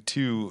in,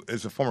 too,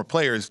 as a former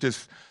player is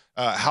just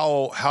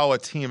how a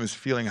team is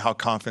feeling, how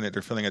confident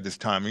they're feeling at this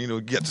time. You know,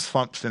 you get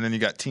slumps, and then you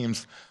got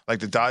teams like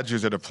the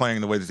Dodgers that are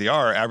playing the way that they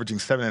are, averaging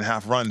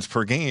 7.5 runs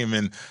per game,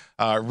 and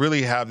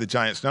really have the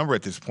Giants' number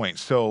at this point.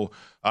 So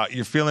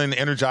you're feeling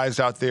energized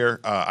out there.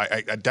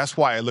 That's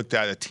why I looked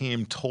at a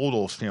team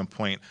total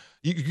standpoint.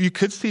 You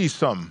could see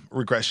some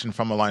regression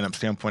from a lineup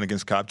standpoint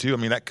against Cobb, too. I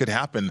mean, that could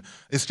happen.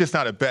 It's just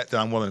not a bet that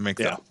I'm willing to make,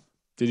 though.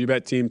 Did you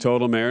bet team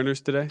total Mariners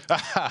today?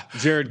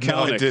 Jared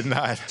Kelenic. No, I did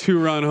not.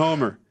 2-run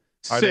homer.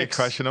 Are they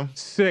crushing them?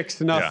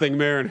 6-0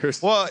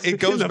 Mariners. Well, it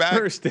goes back.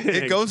 First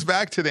inning. It goes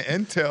back to the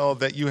intel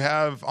that you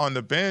have on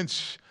the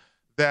bench.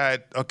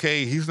 That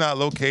he's not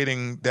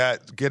locating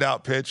that get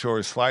out pitch or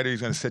a slider.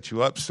 He's going to set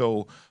you up.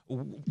 So,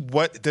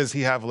 what does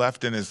he have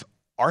left in his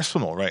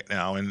arsenal right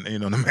now? And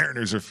the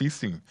Mariners are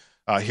feasting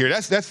here.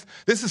 This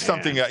is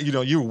something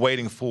you're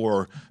waiting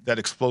for, that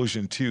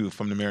explosion too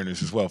from the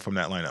Mariners as well, from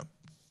that lineup.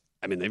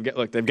 I mean, they've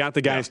got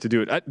the guys to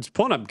do it. Just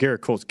pulling up Garrett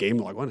Cole's game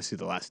log. I want to see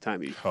the last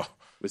time he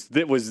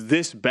was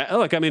this bad.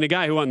 Look, I mean, a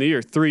guy who won the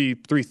year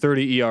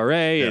 3.30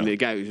 ERA, and a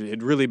guy who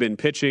had really been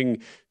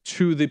pitching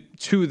to that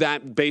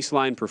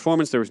baseline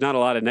performance. There was not a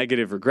lot of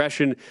negative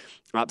regression.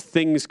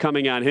 Things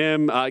coming on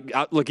him.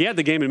 Look, he had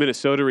the game in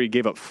Minnesota where he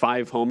gave up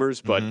 5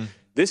 homers, but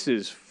this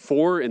is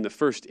 4 in the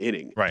first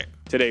inning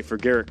today for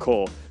Garrett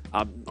Cole.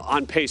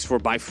 On pace for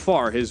by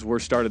far his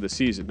worst start of the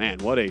season.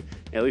 Man,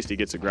 at least he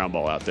gets a ground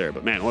ball out there.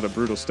 But man, what a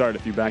brutal start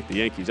if you back the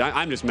Yankees.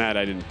 I'm just mad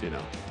I didn't,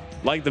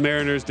 like the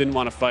Mariners, didn't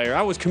want to fire.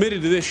 I was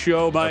committed to this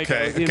show, Mike.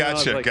 Okay,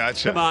 gotcha.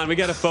 Come on, we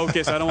got to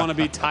focus. I don't want to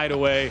be tied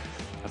away.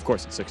 Of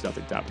course, it's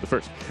 6-0 top of the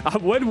first.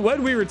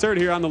 When we return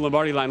here on the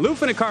Lombardi Line, Lou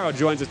Finicaro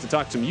joins us to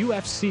talk some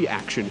UFC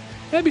action.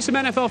 Maybe some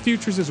NFL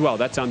futures as well.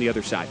 That's on the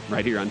other side,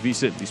 right here on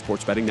VSiN, the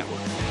Sports Betting Network.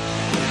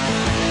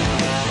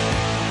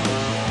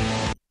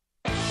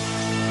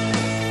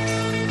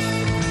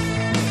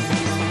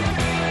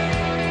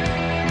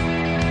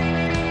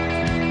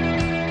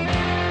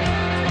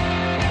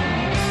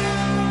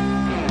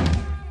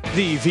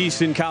 The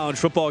VSiN College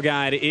Football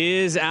Guide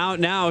is out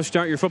now.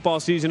 Start your football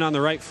season on the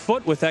right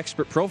foot with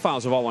expert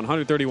profiles of all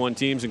 131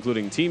 teams,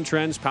 including team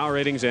trends, power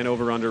ratings, and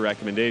over-under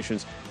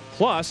recommendations.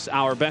 Plus,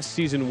 our best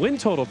season win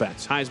total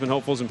bets, Heisman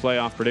hopefuls, and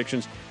playoff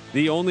predictions.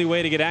 The only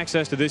way to get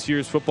access to this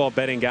year's football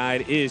betting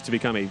guide is to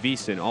become a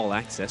VSiN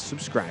All-Access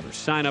subscriber.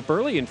 Sign up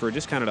early, and for a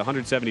discount at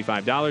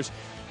 $175,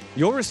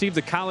 you'll receive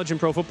the college and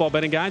pro football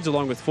betting guides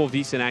along with full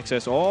VSiN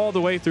access all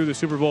the way through the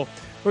Super Bowl.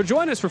 Or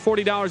join us for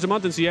 $40 a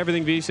month and see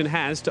everything VSiN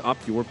has to up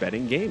your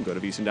betting game. Go to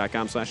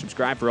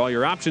VSiN.com/subscribe for all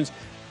your options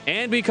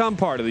and become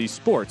part of the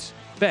Sports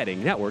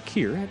Betting Network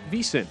here at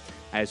VSiN.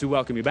 As we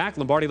welcome you back,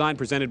 Lombardi Line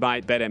presented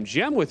by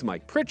BetMGM with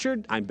Mike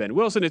Pritchard. I'm Ben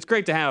Wilson. It's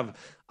great to have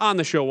on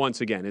the show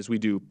once again, as we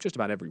do just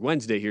about every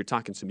Wednesday here,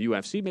 talking some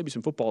UFC, maybe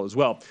some football as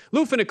well.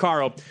 Lou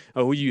Finicaro,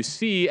 who you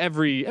see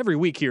every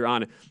week here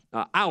on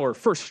our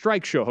First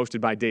Strike show, hosted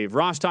by Dave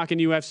Ross, talking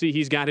UFC.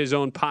 He's got his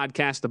own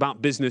podcast,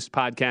 About Business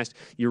podcast.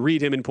 You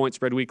read him in Point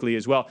Spread Weekly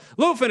as well.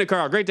 Lou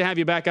Finicaro, great to have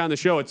you back on the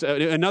show. It's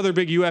another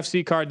big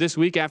UFC card this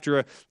week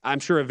after, I'm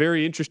sure, a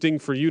very interesting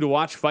for you to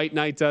watch fight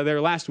night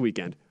there last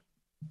weekend.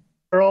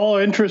 They're all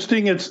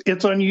interesting.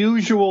 It's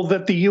unusual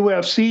that the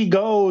UFC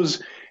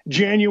goes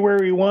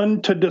January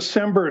 1 to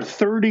December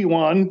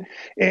 31,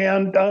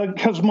 and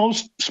because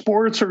most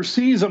sports are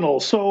seasonal.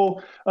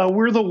 So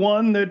we're the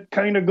one that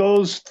kind of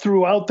goes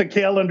throughout the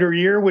calendar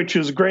year, which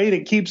is great.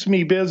 It keeps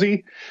me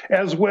busy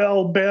as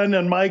well. Ben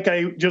and Mike,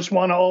 I just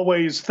want to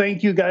always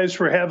thank you guys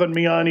for having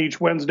me on each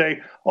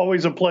Wednesday.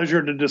 always a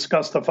pleasure to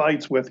discuss the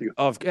fights with you.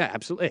 Yeah,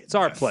 absolutely. It's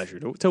our pleasure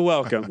to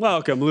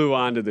welcome Lou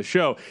onto the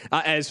show.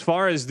 As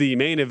far as the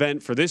main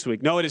event for this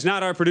week, no, it is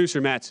not our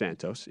producer, Matt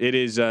Santos. It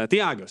is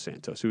Thiago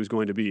Santos, who is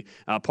going to be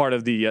part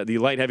of the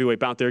light heavyweight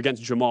bout there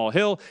against Jamal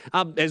Hill.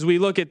 As we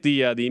look at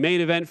the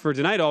main event for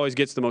tonight, always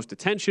gets the most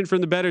attention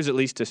from the bettors, at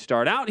least to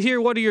start out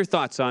here. What are your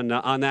thoughts on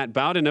that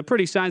bout, and a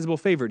pretty sizable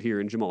favorite here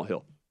in Jamal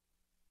Hill?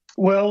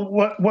 Well,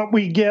 what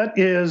we get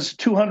is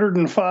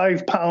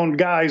 205-pound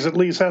guys. At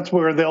least that's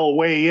where they'll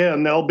weigh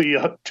in. They'll be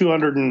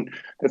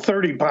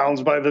 230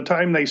 pounds by the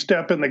time they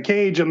step in the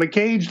cage. And the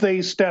cage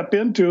they step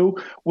into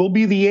will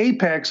be the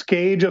Apex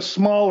cage, a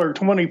smaller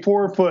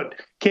 24-foot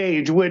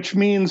cage, which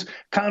means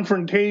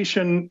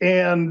confrontation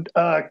and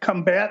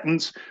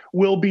combatants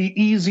will be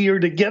easier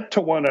to get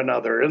to one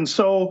another. And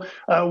so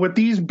with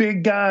these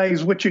big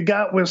guys, what you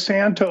got with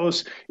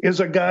Santos is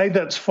a guy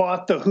that's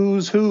fought the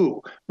who's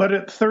who. But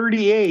at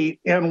 38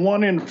 and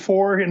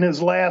 1-4 in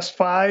his last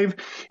 5,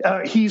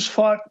 he's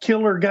fought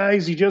killer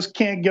guys. He just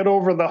can't get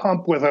over the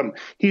hump with them.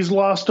 He's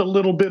lost a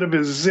little bit of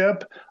his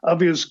zip, of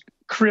his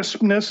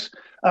crispness.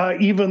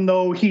 Even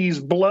though he's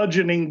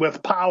bludgeoning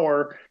with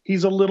power,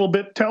 he's a little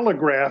bit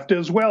telegraphed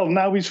as well.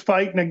 Now he's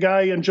fighting a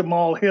guy in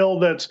Jamal Hill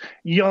that's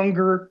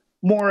younger,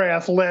 more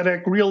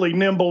athletic, really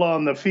nimble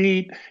on the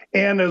feet,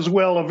 and as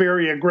well a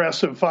very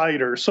aggressive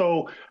fighter.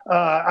 So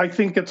I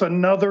think it's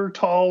another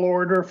tall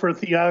order for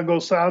Thiago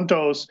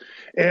Santos.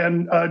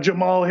 And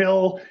Jamal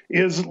Hill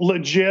is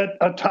legit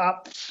a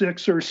top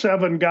 6 or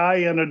 7 guy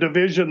in a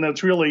division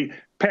that's really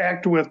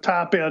packed with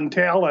top-end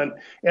talent.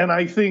 And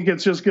I think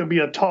it's just going to be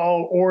a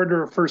tall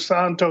order for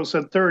Santos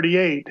at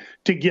 38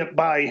 to get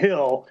by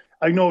Hill.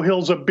 I know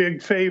Hill's a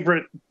big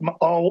favorite,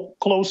 all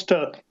close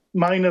to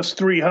minus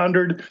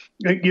 300.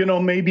 You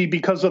know, maybe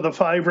because of the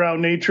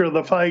 5-round nature of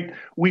the fight,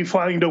 we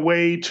find a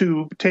way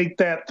to take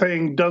that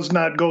thing, does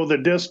not go the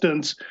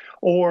distance,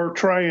 or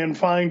try and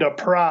find a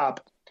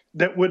prop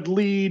that would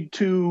lead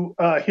to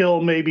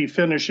Hill maybe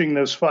finishing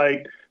this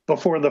fight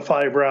before the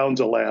 5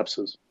 rounds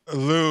elapses.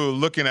 Lou,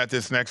 looking at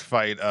this next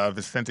fight,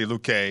 Vicente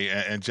Luque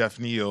and Jeff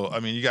Neal, I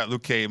mean, you got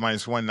Luque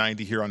minus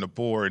 190 here on the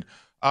board.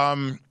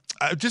 I'm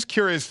just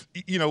curious,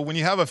 you know, when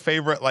you have a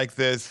favorite like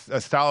this, a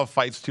style of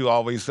fights too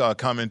always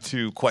come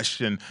into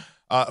question.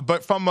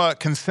 But from a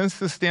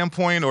consensus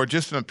standpoint or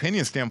just an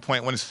opinion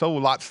standpoint, when it's so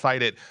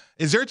lopsided,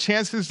 is there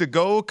chances to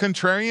go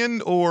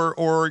contrarian,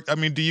 or I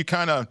mean, do you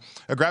kind of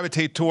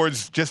gravitate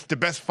towards just the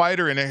best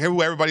fighter and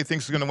who everybody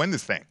thinks is going to win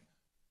this thing?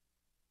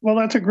 Well,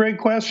 that's a great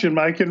question,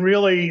 Mike. And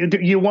really,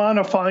 you want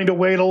to find a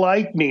way to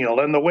like Neal.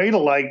 And the way to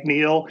like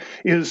Neal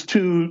is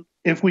to,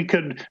 if we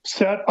could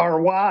set our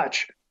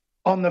watch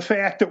on the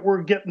fact that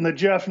we're getting the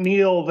Jeff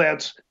Neal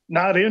that's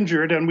not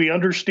injured, and we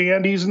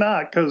understand he's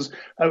not, because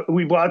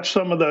we watched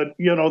some of the,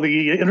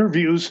 the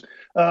interviews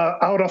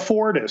out of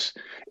Fortis,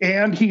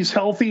 and he's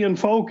healthy and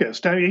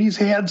focused. I mean, he's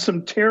had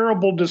some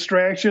terrible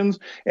distractions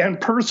and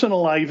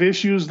personal life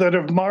issues that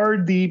have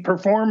marred the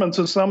performance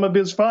of some of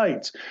his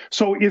fights.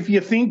 So if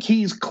you think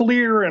he's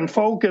clear and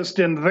focused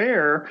and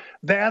there,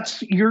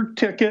 that's your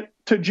ticket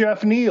to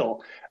Jeff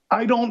Neal.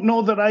 I don't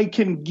know that I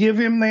can give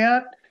him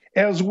that.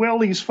 As well,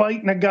 he's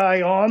fighting a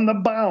guy on the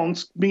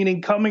bounce,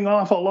 meaning coming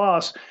off a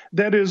loss,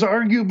 that is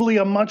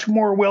arguably a much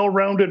more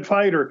well-rounded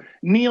fighter.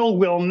 Neal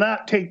will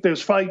not take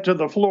this fight to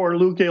the floor.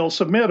 Luque will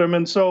submit him,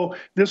 and so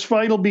this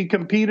fight will be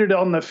competed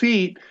on the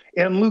feet,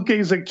 and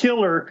Luque's a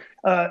killer.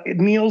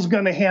 Neal's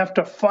going to have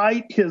to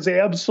fight his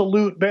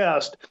absolute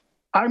best.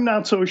 I'm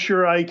not so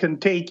sure I can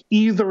take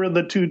either of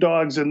the two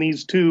dogs in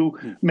these two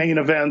main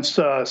events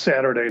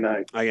Saturday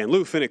night. Again,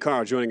 Lou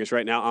Finicaro joining us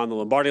right now on the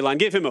Lombardi line.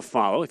 Give him a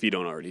follow, if you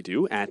don't already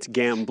do, at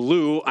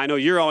Gamblu. I know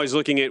you're always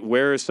looking at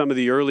where is some of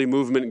the early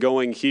movement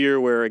going here,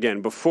 where,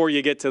 again, before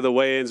you get to the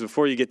weigh-ins,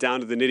 before you get down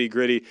to the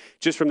nitty-gritty,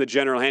 just from the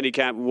general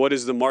handicap, what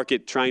is the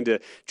market trying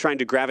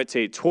to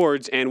gravitate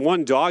towards? And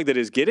one dog that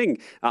is getting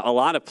a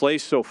lot of play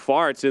so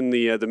far, it's in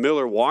the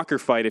Miller-Walker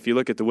fight. If you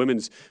look at the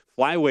women's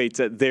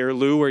flyweight there,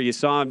 Lou, where you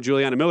saw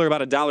Juliana Miller,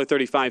 about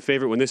 $1.35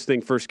 favorite when this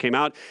thing first came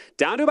out,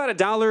 down to about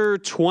 $1.20,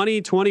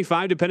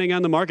 $25, depending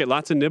on the market.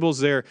 Lots of nibbles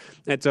there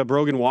at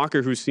Brogan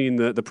Walker, who's seen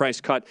the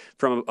price cut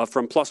from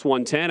plus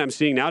 110. I'm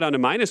seeing now down to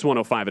minus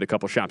 105 at a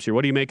couple shops here.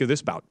 What do you make of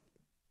this bout?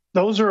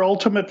 Those are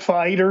Ultimate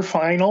Fighter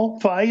final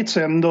fights,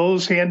 and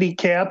those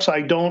handicaps I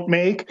don't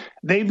make.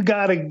 They've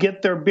got to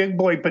get their big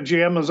boy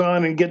pajamas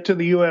on and get to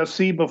the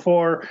UFC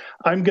before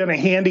I'm going to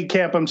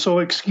handicap them. So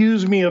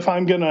excuse me if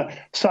I'm going to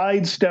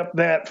sidestep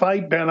that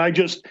fight, Ben. I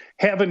just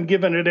haven't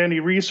given it any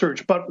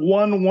research. But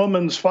one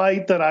woman's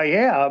fight that I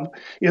have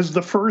is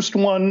the first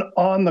one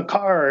on the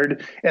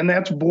card, and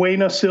that's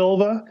Buena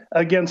Silva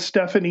against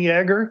Stephanie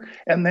Egger.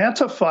 And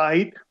that's a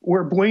fight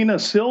where Buena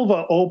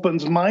Silva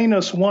opens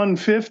minus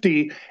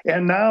 150,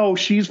 and now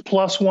she's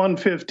plus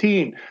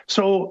 115.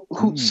 So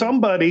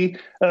somebody,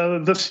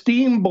 the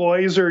Steam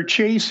Boys are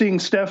chasing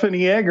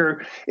Stephanie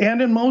Egger.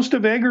 And in most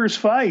of Egger's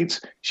fights,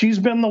 she's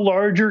been the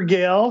larger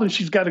gal, and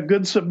she's got a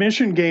good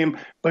submission game.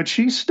 But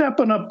she's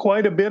stepping up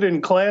quite a bit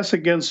in class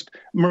against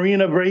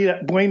Marina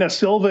Buena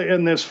Silva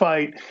in this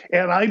fight.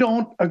 And I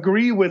don't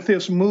agree with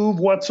this move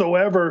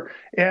whatsoever,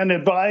 and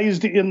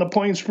advised in the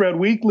Point Spread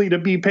Weekly to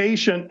be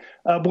patient.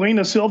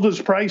 Buena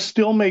Silva's price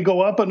still may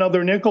go up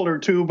another nickel or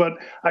two, but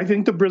I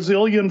think the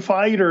Brazilian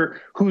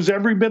fighter, who's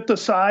every bit the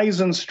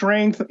size and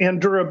strength and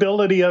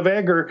durability of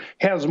Egger,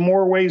 has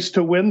more ways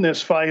to win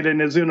this fight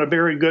and is in a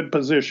very good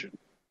position.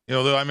 You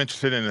know, though I'm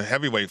interested in the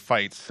heavyweight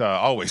fights,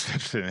 always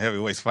interested in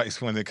heavyweight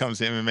fights when it comes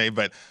to MMA,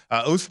 but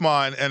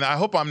Usman, and I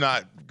hope I'm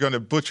not going to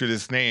butcher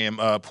this name,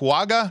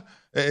 Puaga,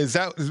 is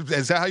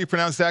that how you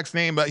pronounce Zach's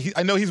name? But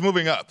I know he's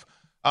moving up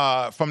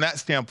from that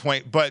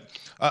standpoint, but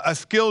a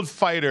skilled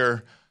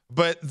fighter.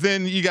 But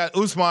then you got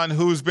Usman,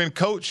 who's been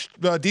coached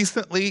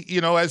decently,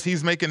 you know, as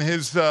he's making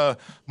his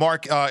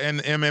mark in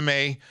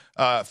MMA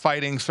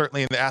fighting,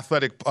 certainly in the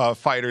athletic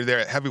fighter there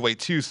at heavyweight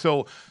too.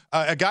 So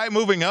a guy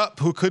moving up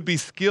who could be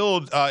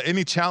skilled.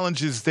 Any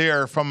challenges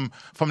there from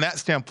that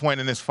standpoint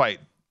in this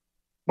fight?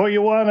 Well,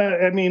 you want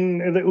to, I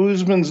mean, the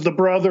Usman's the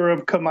brother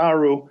of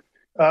Kamaru,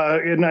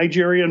 a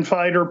Nigerian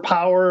fighter,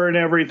 power and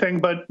everything.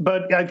 But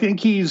I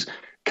think he's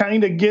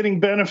kind of getting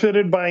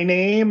benefited by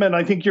name, and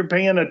I think you're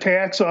paying a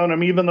tax on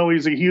him, even though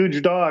he's a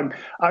huge dog.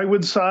 I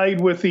would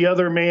side with the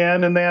other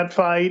man in that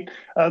fight.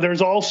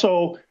 There's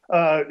also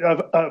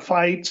a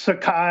fight.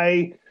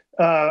 Sakai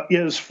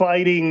is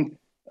fighting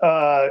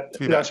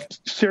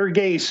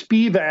Sergey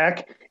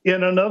Spivak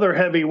in another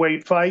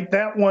heavyweight fight.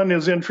 That one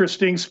is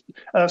interesting.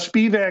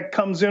 Spivak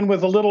comes in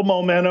with a little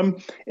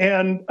momentum,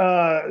 and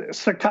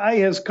Sakai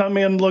has come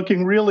in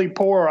looking really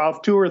poor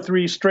off 2 or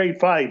 3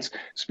 straight fights.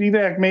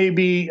 Spivak may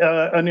be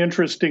an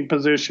interesting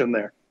position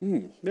there.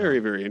 Very,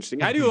 very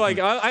interesting.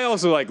 I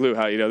also like Lou,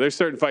 how, you know, there's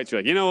certain fights you're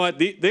like, you know what,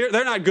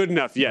 they're not good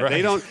enough yet. Right.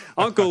 They don't.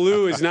 Uncle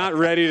Lou is not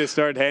ready to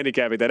start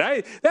handicapping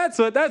that. That's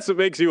what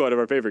makes you one of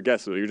our favorite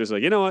guests. You're just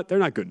like, you know what, they're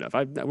not good enough.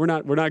 We're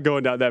not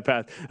going down that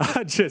path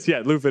just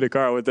yet. Lou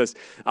Fittipaldi with us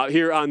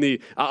here on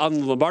the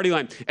Lombardi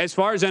line. As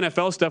far as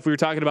NFL stuff, we were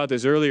talking about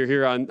this earlier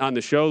here on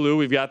the show, Lou.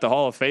 We've got the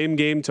Hall of Fame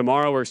game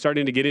tomorrow. We're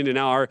starting to get into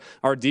now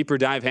our deeper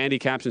dive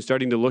handicaps and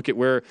starting to look at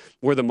where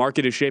the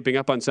market is shaping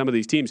up on some of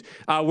these teams.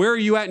 Where are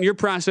you at in your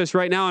process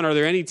right now, and are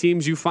there any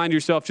teams you find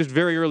yourself just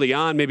very early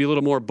on, maybe a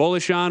little more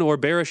bullish on or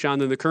bearish on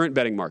than the current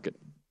betting market?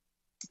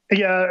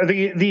 Yeah,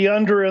 the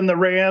under in the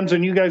Rams,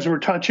 and you guys were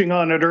touching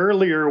on it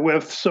earlier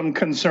with some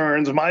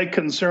concerns. My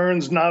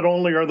concerns not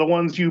only are the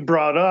ones you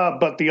brought up,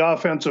 but the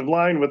offensive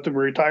line with the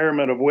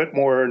retirement of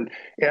Whitmore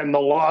and the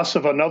loss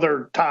of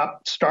another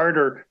top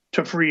starter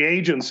to free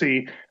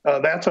agency.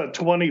 That's a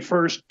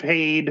 21st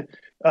paid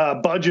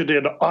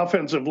budgeted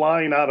offensive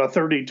line out of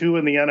 32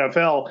 in the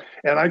NFL.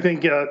 And I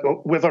think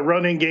with a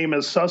running game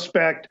as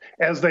suspect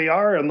as they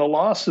are, and the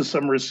loss of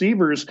some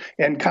receivers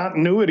and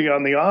continuity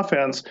on the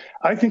offense,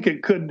 I think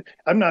it could,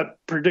 I'm not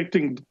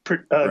predicting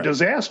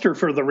disaster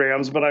for the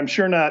Rams, but I'm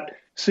sure not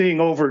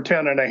seeing over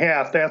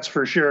 10.5, that's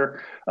for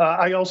sure.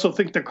 I also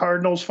think the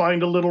Cardinals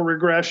find a little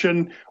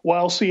regression,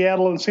 while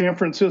Seattle and San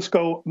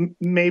Francisco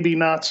maybe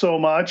not so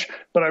much,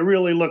 but I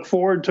really look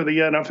forward to the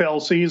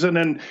NFL season.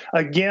 And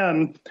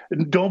again,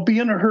 don't be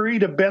in a hurry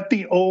to bet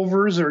the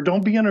overs, or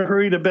don't be in a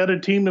hurry to bet a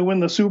team to win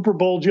the Super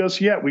Bowl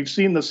just yet. We've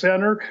seen the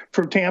center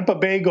for Tampa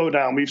Bay go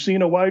down. We've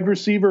seen a wide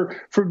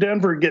receiver for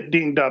Denver get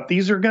dinged up.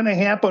 These are going to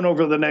happen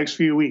over the next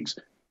few weeks.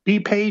 Be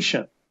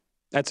patient.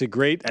 That's a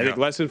great, I think,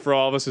 lesson for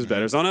all of us as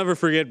bettors. I'll never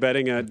forget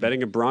betting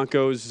a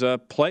Broncos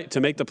play to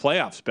make the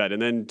playoffs bet,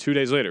 and then 2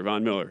 days later,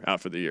 Von Miller out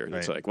for the year. And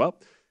it's like, well,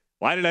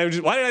 why did I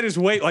just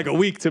wait like a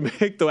week to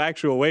make the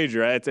actual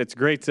wager? It's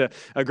great,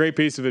 a great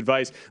piece of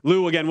advice.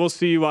 Lou, again, we'll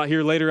see you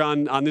here later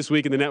on this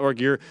week in the network.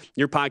 Your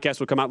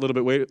podcast will come out a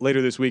little bit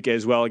later this week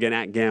as well. Again,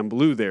 at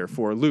Gamblou there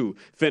for Lou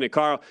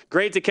Fittipaldi.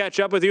 Great to catch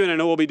up with you, and I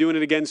know we'll be doing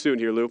it again soon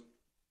here, Lou.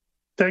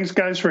 Thanks,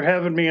 guys, for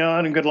having me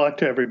on, and good luck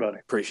to everybody.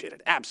 Appreciate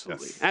it.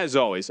 Absolutely. Yes. As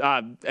always.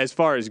 As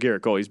far as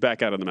Garrett Cole, he's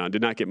back out on the mound.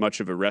 Did not get much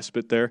of a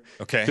respite there.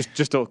 Okay.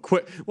 Just a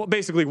quick, well,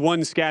 basically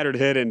one scattered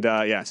hit, and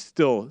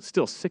still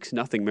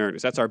 6-0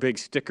 Mariners. That's our big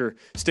sticker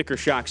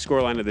shock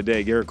scoreline of the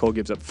day. Garrett Cole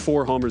gives up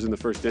 4 homers in the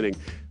first inning,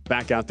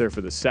 back out there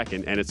for the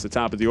second, and it's the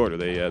top of the order.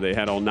 They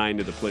had all 9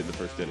 to the plate in the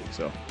first inning.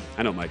 So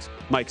I know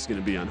Mike's going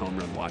to be on home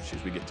run watch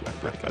as we get to our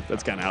break.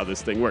 That's kind of how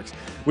this thing works.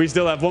 We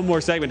still have one more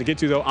segment to get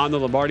to, though, on the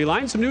Lombardi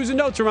line. Some news and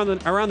notes around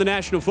the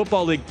National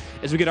Football League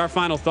as we get our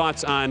final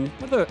thoughts on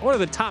what are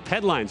the top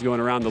headlines going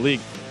around the league.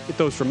 Get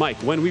those from Mike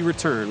when we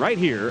return right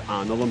here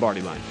on the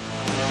Lombardi line.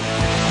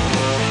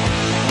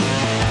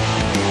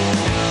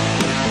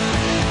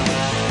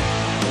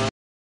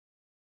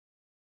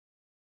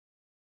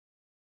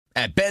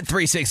 At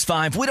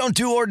Bet365, we don't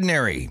do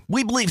ordinary.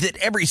 We believe that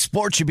every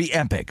sport should be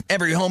epic.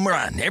 Every home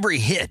run, every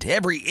hit,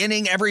 every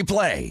inning, every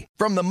play.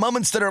 From the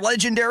moments that are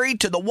legendary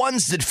to the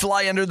ones that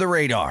fly under the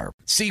radar.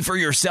 See for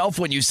yourself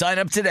when you sign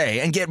up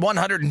today and get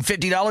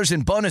 $150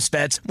 in bonus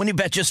bets when you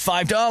bet just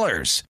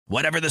 $5.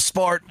 Whatever the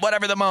sport,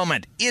 whatever the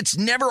moment, it's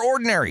never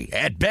ordinary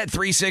at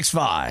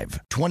Bet365.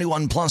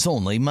 21 plus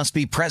only. Must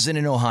be present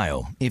in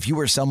Ohio. If you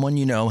or someone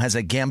you know has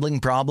a gambling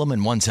problem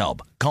and wants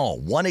help, call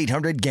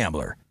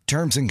 1-800-GAMBLER.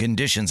 Terms and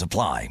conditions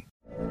apply.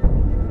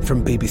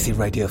 From BBC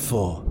Radio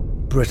 4,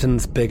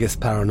 Britain's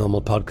biggest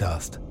paranormal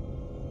podcast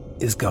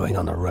is going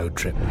on a road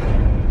trip.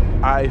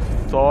 I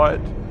thought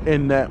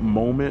in that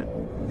moment,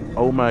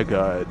 oh my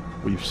God,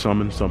 we've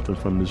summoned something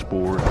from this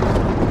board.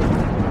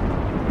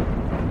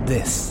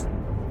 This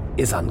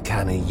is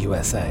Uncanny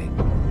USA.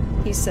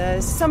 He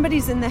says,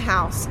 somebody's in the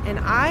house, and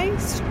I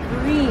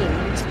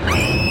screamed.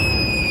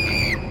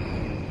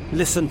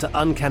 Listen to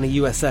Uncanny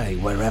USA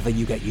wherever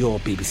you get your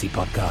BBC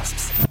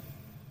podcasts,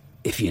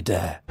 if you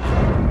dare.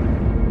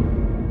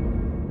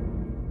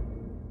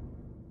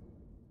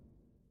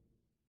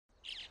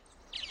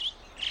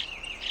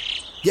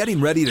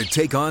 Getting ready to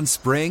take on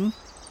spring?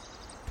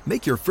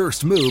 Make your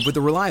first move with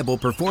the reliable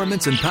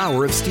performance and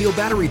power of Steel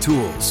battery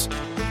tools.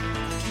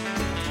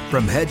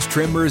 From hedge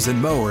trimmers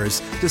and mowers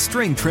to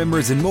string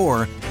trimmers and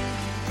more,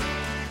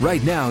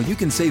 right now you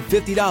can save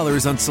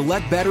 $50 on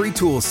select battery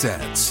tool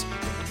sets.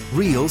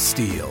 Real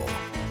Steel.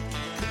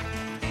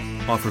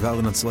 Offer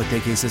valid on select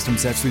AK system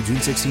sets through June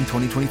 16,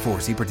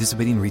 2024. See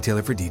participating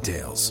retailer for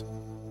details.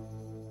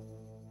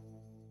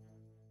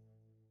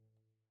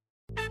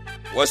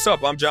 What's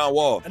up? I'm John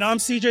Wall. And I'm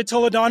CJ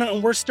Toledano,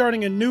 and we're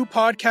starting a new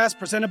podcast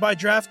presented by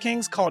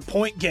DraftKings called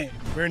Point Game.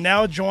 We're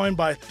now joined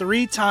by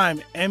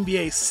three-time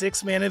NBA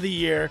Sixth Man of the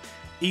Year,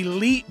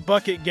 elite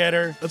bucket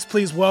getter. Let's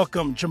please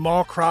welcome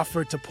Jamal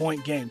Crawford to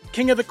Point Game.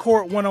 King of the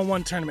Court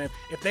one-on-one tournament.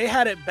 If they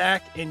had it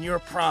back in your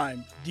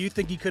prime, do you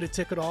think you could have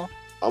took it all?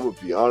 I'm going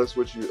to be honest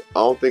with you. I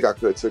don't think I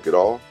could have took it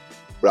all,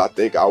 but I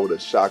think I would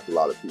have shocked a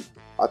lot of people.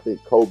 I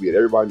think Kobe and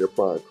everybody in their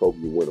prime, Kobe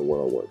would win a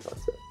one-on-one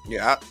contest.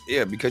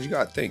 Yeah, because you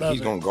got to think,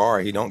 he's going to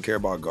guard. He don't care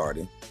about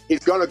guarding. He's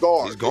going to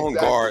guard. He's going to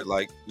guard.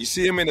 Like, you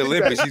see him in the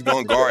Olympics, he's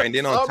going to guard. And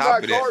then on top of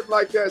that. I'm not guarding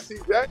like that,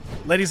 CJ.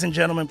 Ladies and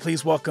gentlemen,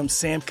 please welcome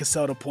Sam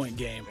Cassell to Point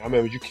Game. I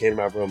remember you came to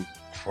my room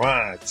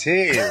crying,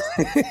 tears,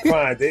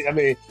 crying. I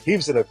mean, he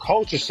was in a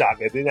culture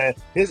shock. And then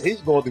he's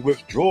going through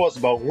withdrawals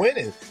about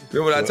winning.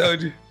 Remember what I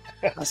told you?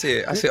 I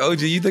said,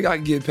 OG, you think I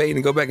can get paid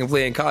and go back and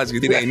play in college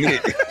because it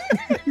ain't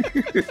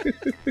it?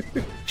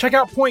 Check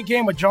out Point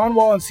Game with John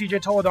Wall and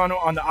CJ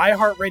Toledano on the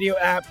iHeartRadio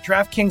app,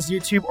 DraftKings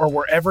YouTube, or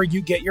wherever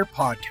you get your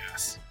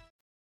podcasts.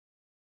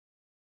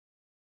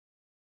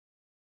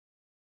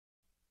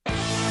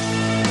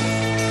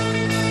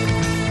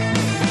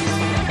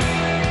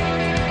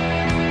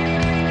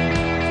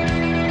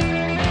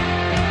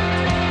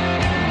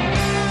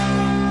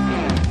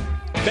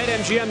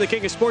 BetMGM, the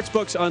king of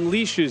sportsbooks,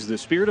 unleashes the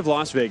spirit of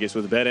Las Vegas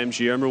with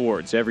BetMGM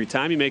rewards. Every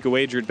time you make a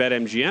wager at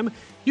BetMGM,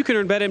 you can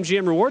earn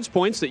BetMGM rewards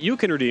points that you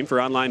can redeem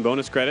for online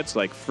bonus credits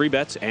like free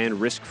bets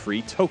and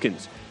risk-free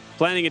tokens.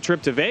 Planning a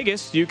trip to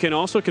Vegas, you can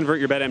also convert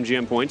your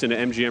BetMGM points into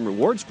MGM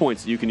rewards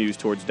points that you can use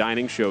towards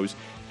dining, shows,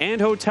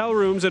 and hotel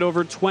rooms at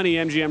over 20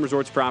 MGM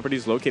Resorts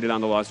properties located on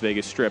the Las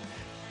Vegas Strip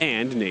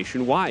and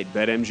nationwide.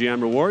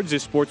 BetMGM Rewards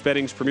is sports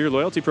betting's premier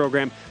loyalty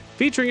program,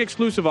 featuring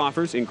exclusive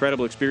offers,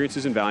 incredible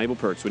experiences, and valuable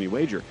perks when you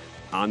wager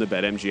on the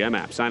BetMGM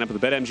app. Sign up with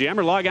the BetMGM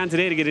or log on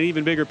today to get an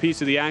even bigger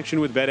piece of the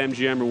action with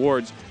BetMGM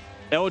Rewards.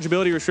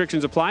 Eligibility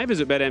restrictions apply.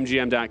 Visit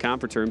BetMGM.com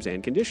for terms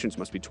and conditions.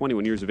 Must be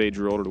 21 years of age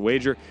or older to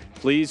wager.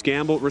 Please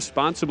gamble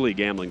responsibly.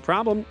 Gambling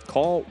problem?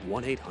 Call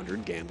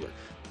 1-800-GAMBLER.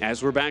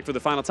 As we're back for the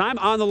final time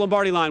on the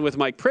Lombardi Line with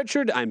Mike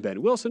Pritchard, I'm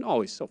Ben Wilson.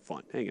 Always so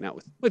fun hanging out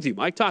with you,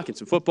 Mike, talking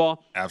some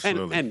football.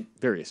 Absolutely. And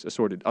various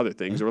assorted other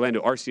things.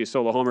 Orlando Arcia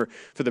solo homer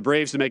for the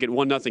Braves to make it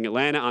 1-0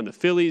 Atlanta on the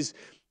Phillies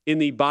in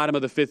the bottom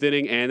of the fifth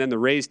inning. And then the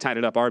Rays tied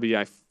it up,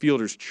 RBI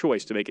fielder's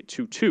choice to make it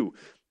 2-2.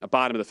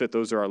 Bottom of the fifth.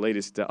 Those are our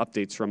latest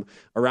updates from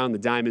around the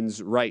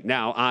diamonds right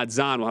now. Odds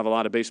on, we'll have a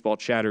lot of baseball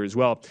chatter as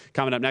well.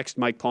 Coming up next,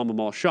 Mike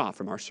Palma-Shaw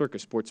from our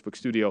Circus Sportsbook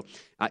studio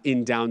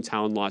in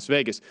downtown Las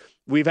Vegas.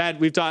 We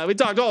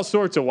talked all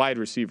sorts of wide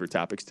receiver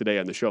topics today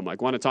on the show,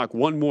 Mike. Want to talk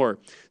one more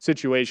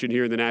situation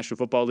here in the National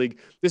Football League.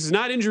 This is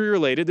not injury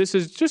related. This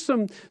is just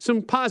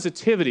some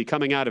positivity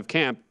coming out of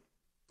camp.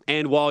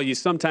 And while you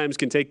sometimes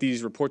can take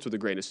these reports with a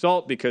grain of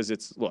salt because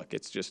it's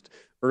just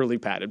early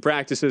padded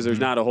practices. There's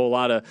not a whole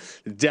lot of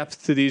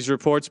depth to these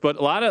reports, but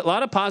a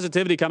lot of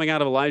positivity coming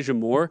out of Elijah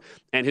Moore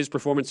and his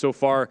performance so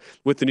far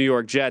with the New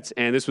York Jets.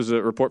 And this was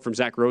a report from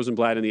Zach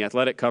Rosenblatt in The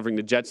Athletic covering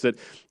the Jets that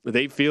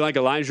they feel like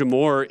Elijah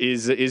Moore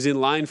is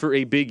in line for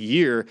a big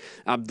year.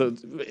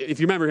 If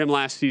you remember him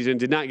last season,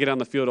 did not get on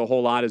the field a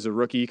whole lot as a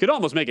rookie. You could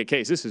almost make a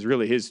case this is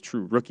really his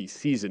true rookie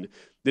season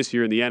this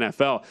year in the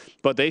NFL.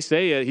 But they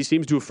say he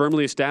seems to have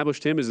firmly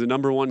established him as the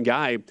number one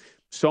guy.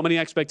 So many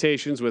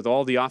expectations with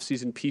all the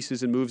offseason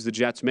pieces and moves the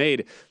Jets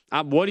made.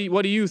 What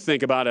do you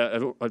think about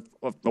a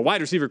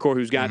wide receiver core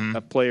who's got a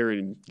player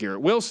in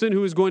Garrett Wilson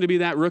who is going to be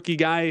that rookie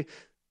guy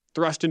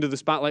thrust into the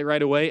spotlight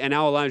right away, and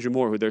now Elijah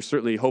Moore, who they're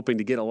certainly hoping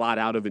to get a lot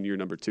out of in year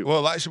number 2? Well,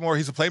 Elijah Moore,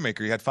 he's a playmaker.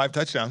 He had 5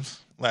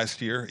 touchdowns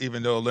last year,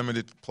 even though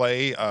limited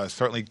play.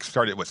 Certainly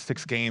started,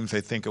 6 games,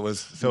 I think it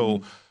was.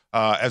 So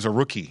as a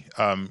rookie,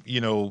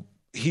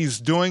 he's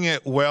doing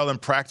it well in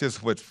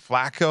practice with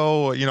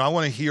Flacco. I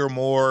want to hear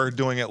more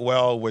doing it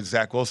well with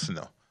Zach Wilson,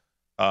 though.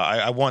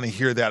 I want to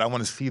hear that. I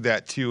want to see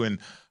that, too. And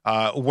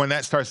when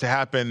that starts to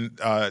happen,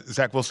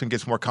 Zach Wilson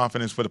gets more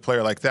confidence with a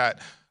player like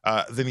that.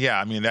 then yeah,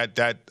 I mean,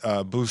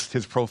 that boosts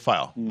his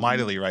profile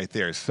mightily right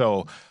there.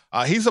 So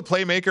he's a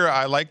playmaker.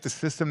 I like the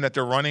system that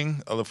they're running.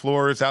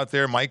 LaFleur is out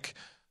there. Mike,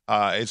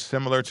 it's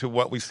similar to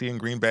what we see in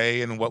Green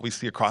Bay and what we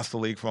see across the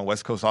league from a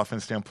West Coast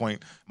offense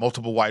standpoint,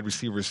 multiple wide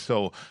receivers.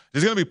 So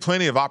there's going to be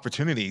plenty of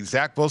opportunity.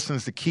 Zach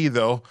Wilson's the key,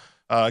 though.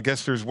 I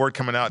guess there's word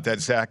coming out that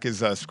Zach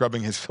is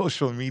scrubbing his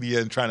social media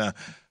and trying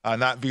to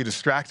not be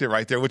distracted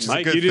right there, which is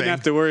Mike, a good thing. you didn't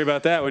have to worry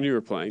about that when you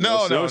were playing.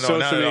 No, social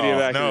media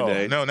back in the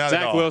day. No, not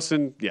Zach at all.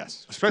 Wilson,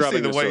 yes. Especially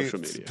the way, social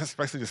media.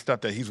 especially the stuff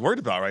that he's worried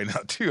about right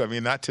now, too. I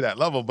mean, not to that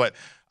level, but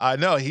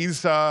no,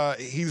 he's got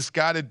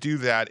to do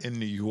that in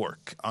New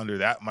York under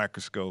that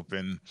microscope,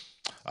 and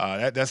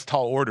that's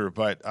tall order.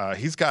 But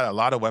he's got a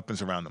lot of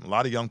weapons around him, a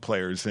lot of young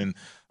players, and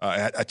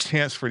a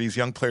chance for these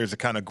young players to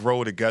kind of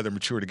grow together,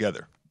 mature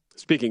together.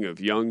 Speaking of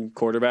young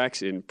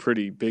quarterbacks in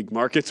pretty big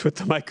markets with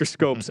the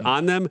microscopes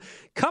on them,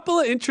 couple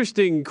of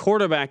interesting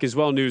quarterback as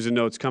well news and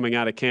notes coming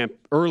out of camp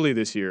early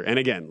this year. And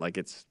again,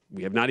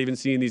 we have not even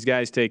seen these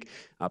guys take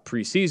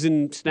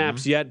preseason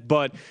snaps yet,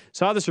 but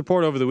saw this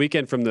report over the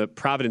weekend from the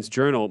Providence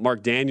Journal,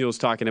 Mark Daniels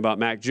talking about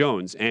Mac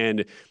Jones.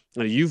 And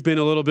you've been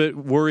a little bit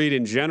worried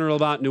in general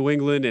about New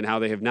England and how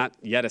they have not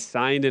yet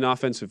assigned an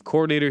offensive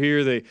coordinator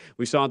here.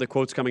 We saw the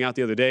quotes coming out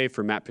the other day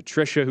from Matt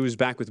Patricia, who's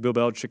back with Bill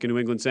Belichick in New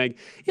England, saying,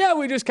 yeah,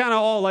 we just kind of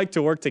all like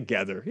to work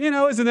together. You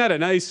know, isn't that a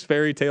nice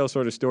fairy tale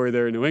sort of story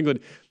there in New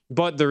England?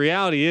 But the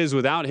reality is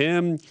without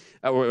him,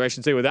 or I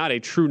should say without a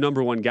true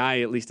number one guy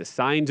at least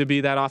assigned to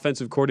be that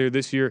offensive coordinator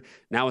this year,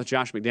 now with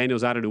Josh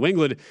McDaniels out of New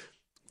England,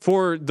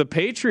 for the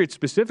Patriots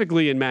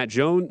specifically and Mac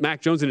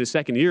Jones in his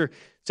second year,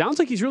 sounds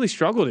like he's really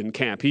struggled in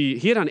camp. He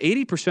hit on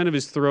 80% of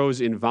his throws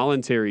in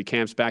voluntary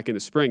camps back in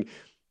the spring.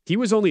 He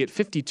was only at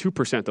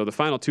 52%, though, the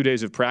final 2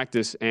 days of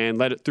practice, and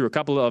led it through a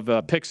couple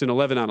of picks in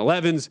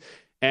 11-on-11s.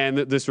 And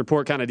this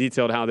report kind of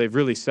detailed how they've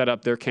really set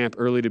up their camp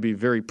early to be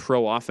very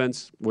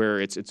pro-offense, where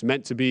it's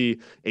meant to be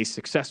a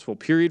successful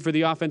period for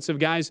the offensive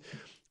guys.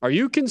 Are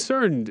you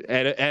concerned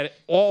at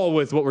all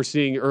with what we're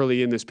seeing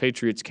early in this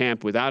Patriots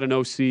camp without an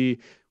OC,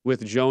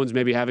 with Jones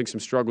maybe having some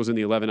struggles in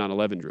the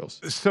 11-on-11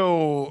 drills?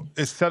 So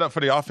it's set up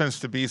for the offense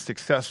to be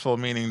successful,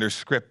 meaning they're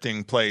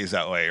scripting plays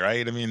that way,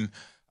 right? I mean,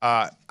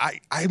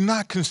 I'm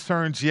not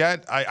concerned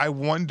yet. I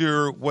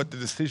wonder what the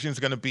decision is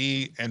going to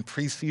be in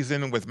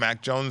preseason with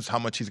Mac Jones, how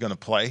much he's going to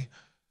play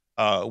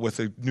with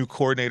a new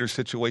coordinator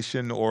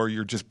situation, or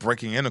you're just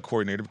breaking in a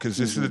coordinator, because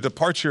this is a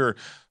departure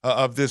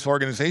of this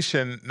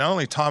organization. Not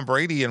only Tom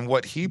Brady and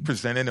what he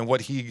presented and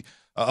what he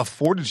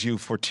afforded you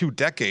for 2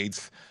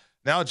 decades,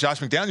 now Josh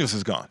McDaniels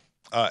is gone.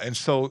 And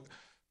so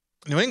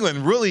New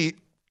England really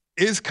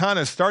is kind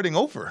of starting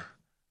over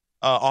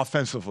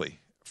offensively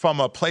from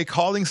a play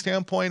calling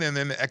standpoint and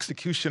then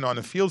execution on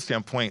the field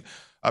standpoint.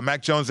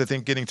 Mac Jones, I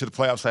think, getting to the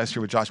playoffs last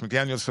year with Josh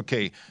McDaniels,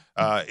 okay,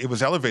 it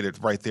was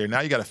elevated right there. Now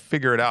you got to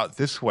figure it out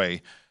this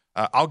way.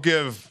 I'll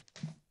give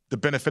the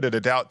benefit of the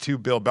doubt to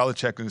Bill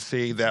Belichick and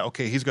say that,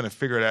 okay, he's going to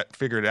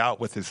figure it out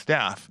with his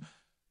staff.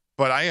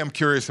 But I am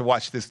curious to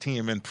watch this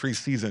team in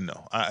preseason,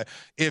 though.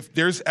 If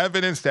there's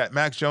evidence that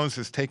Mac Jones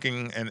is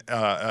taking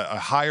a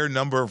higher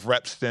number of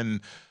reps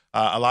than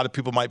a lot of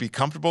people might be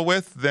comfortable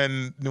with,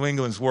 then New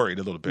England's worried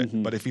a little bit.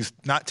 But if he's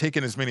not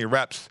taking as many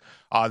reps,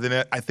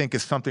 then I think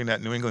it's something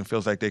that New England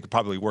feels like they could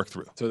probably work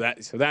through. So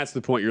that's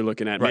the point you're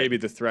looking at, right. Maybe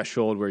the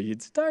threshold where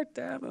you'd start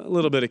to have a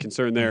little bit of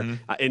concern there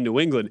in New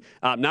England.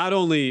 Not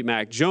only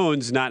Mac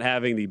Jones not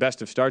having the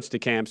best of starts to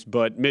camps,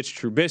 but Mitch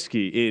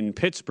Trubisky in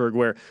Pittsburgh,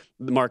 where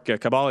Mark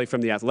Cabali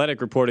from The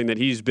Athletic reporting that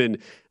he's been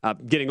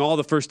getting all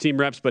the first-team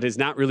reps, but has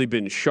not really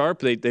been sharp.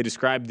 They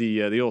described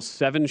the old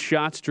 7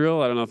 shots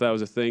drill. I don't know if that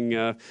was a thing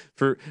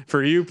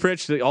for you,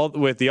 Pritch.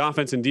 With the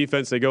offense and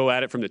defense, they go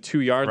at it from the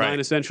 2-yard line,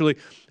 essentially.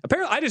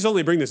 Apparently, I just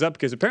only bring this up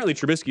because apparently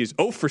Trubisky is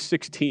 0 for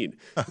 16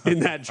 in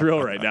that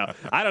drill right now.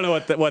 I don't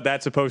know what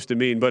that's supposed to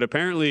mean, but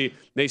apparently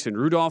Mason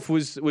Rudolph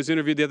was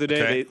interviewed the other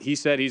day. Okay. He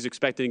said he's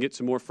expecting to get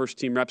some more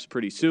first-team reps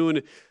pretty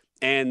soon.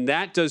 And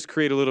that does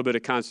create a little bit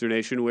of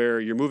consternation where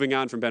you're moving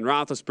on from Ben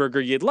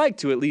Roethlisberger. You'd like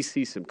to at least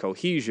see some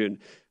cohesion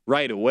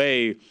right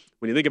away.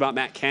 When you think about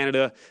Matt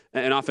Canada,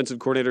 an offensive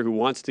coordinator who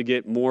wants to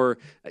get more,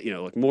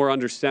 more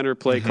under center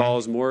play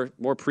calls, more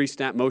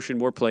pre-snap motion,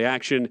 more play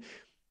action.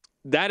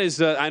 That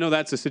is, I know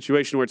that's a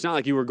situation where it's not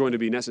like you were going to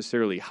be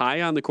necessarily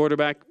high on the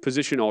quarterback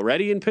position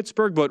already in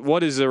Pittsburgh, but what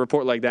does a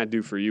report like that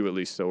do for you, at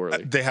least so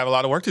early? They have a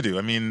lot of work to do.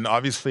 I mean,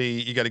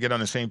 obviously, you got to get on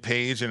the same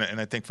page, and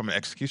I think from an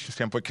execution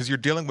standpoint, because you're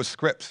dealing with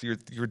scripts.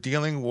 You're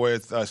dealing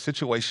with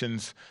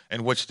situations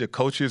in which the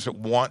coaches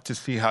want to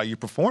see how you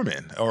perform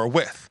in or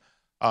with.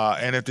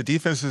 And if the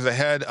defense is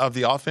ahead of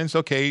the offense,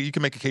 okay, you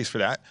can make a case for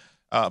that.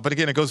 But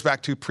again, it goes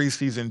back to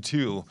preseason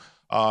too,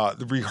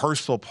 the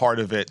rehearsal part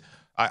of it.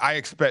 I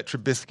expect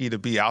Trubisky to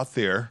be out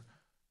there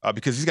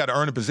because he's got to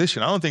earn a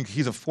position. I don't think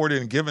he's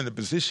afforded and given the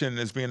position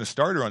as being a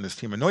starter on this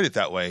team, anointed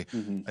that way.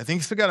 I think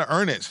he's still got to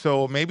earn it.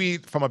 So maybe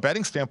from a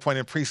betting standpoint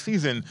in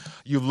preseason,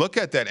 you look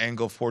at that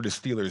angle for the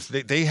Steelers.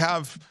 They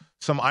have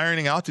some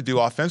ironing out to do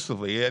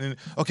offensively. And,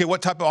 okay,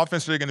 what type of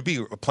offense are they going to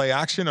be? A play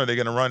action? Are they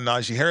going to run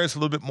Najee Harris a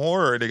little bit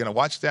more? Or are they going to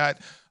watch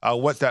that?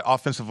 What that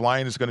offensive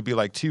line is going to be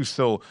like, too.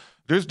 So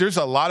there's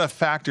a lot of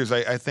factors,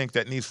 I think,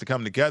 that needs to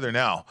come together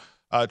now.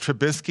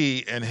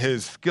 Trubisky and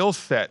his skill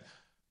set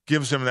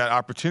gives him that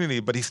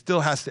opportunity, but he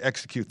still has to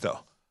execute, though,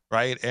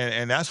 right?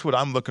 And that's what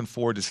I'm looking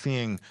forward to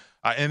seeing.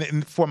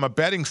 And from a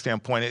betting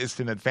standpoint, it's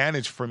an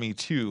advantage for me,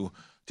 too,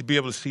 to be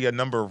able to see a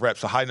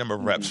high number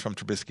of reps from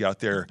Trubisky out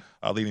there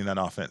leading that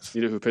offense.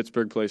 You know who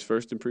Pittsburgh plays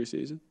first in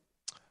preseason?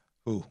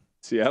 Who?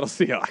 Seattle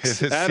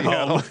Seahawks at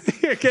Seattle?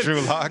 home.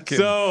 Drew Lock and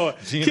so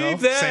Geno, keep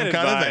that same in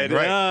kind mind. of thing,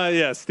 right?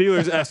 Yeah,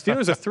 Steelers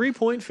a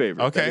 3-point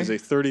favorite. Okay. That is a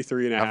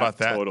 33.5 How about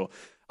that? total.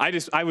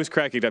 I was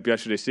cracking up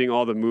yesterday seeing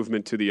all the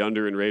movement to the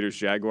under in Raiders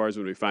Jaguars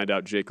when we find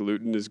out Jake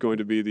Luton is going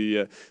to be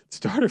the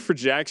starter for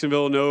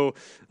Jacksonville. No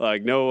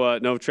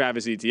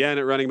Travis Etienne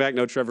at running back,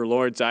 no Trevor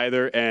Lawrence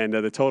either, and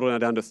the total now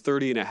down to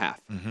 30.5.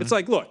 Mm-hmm. It's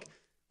like, look,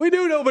 we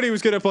knew nobody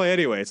was going to play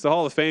anyway. It's the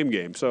Hall of Fame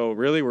game, so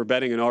really we're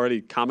betting an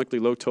already comically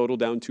low total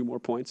down 2 more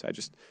points.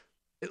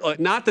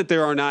 Not that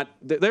there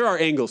are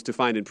angles to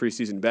find in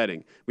preseason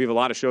betting. We have a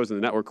lot of shows in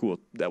the network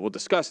that will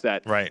discuss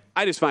that. Right.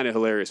 I just find it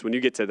hilarious when you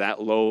get to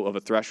that low of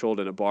a threshold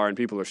in a bar and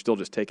people are still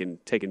just taking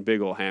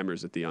big old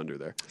hammers at the under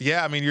there.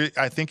 Yeah, I mean,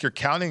 I think you're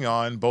counting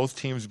on both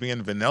teams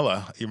being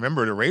vanilla. You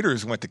remember the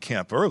Raiders went to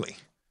camp early.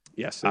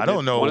 Yes, I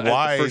don't know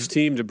why. The first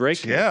team to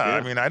break. Yeah,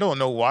 I mean, I don't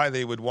know why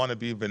they would want to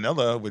be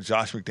vanilla with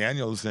Josh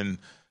McDaniels, and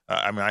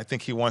I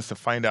think he wants to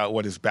find out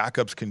what his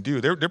backups can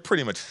do. They're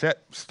pretty much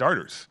set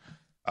starters.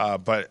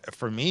 But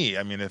for me,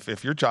 I mean,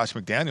 if you're Josh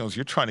McDaniels,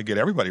 you're trying to get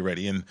everybody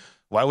ready. And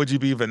why would you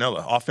be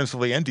vanilla,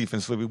 offensively and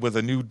defensively, with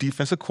a new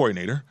defensive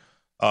coordinator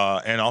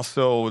and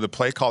also the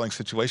play calling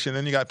situation?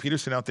 Then you got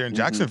Peterson out there in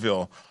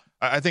Jacksonville.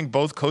 I think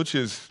both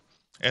coaches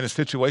in a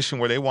situation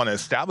where they want to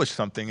establish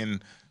something.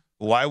 And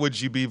why would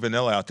you be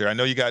vanilla out there? I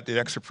know you got the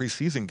extra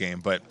preseason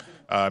game, but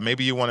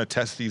maybe you want to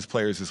test these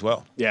players as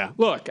well. Yeah,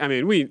 look, I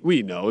mean,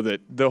 we know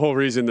that the whole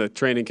reason the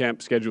training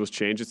camp schedules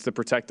change, it's to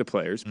protect the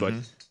players. But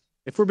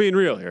if we're being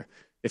real here,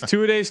 if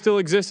two-a-days still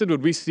existed,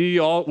 would we see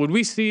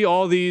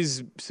all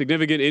these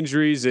significant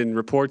injuries and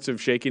reports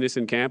of shakiness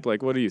in camp?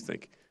 Like, what do you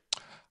think?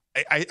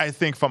 I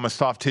think from a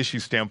soft tissue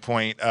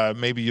standpoint,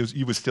 maybe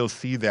you would still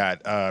see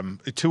that.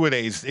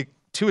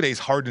 Two-a-days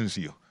hardens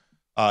you.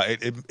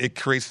 It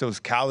creates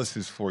those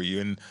calluses for you.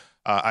 And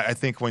I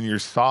think when you're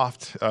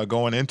soft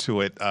going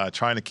into it,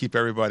 trying to keep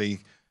everybody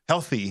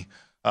healthy,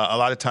 a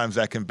lot of times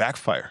that can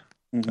backfire.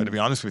 To be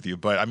honest with you.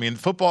 But, I mean,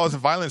 football is a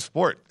violent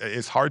sport.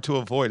 It's hard to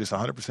avoid. It's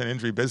 100%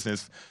 injury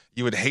business.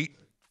 You would hate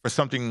for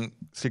something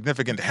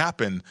significant to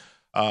happen,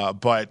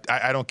 but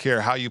I don't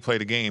care how you play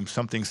the game.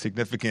 Something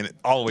significant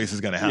always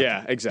is going to happen.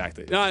 Yeah,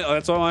 exactly. No,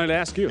 that's all I wanted to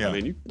ask you. Yeah. I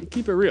mean, you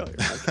keep it real.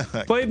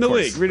 Like, played in the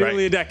league for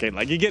nearly a decade.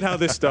 Like, you get how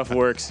this stuff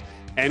works,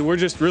 and we're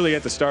just really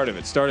at the start of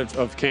it. Start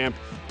of camp.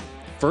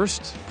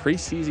 First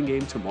preseason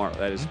game tomorrow.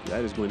 That is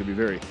going to be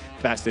very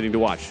fascinating to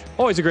watch.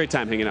 Always a great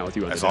time hanging out with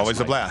you on It's always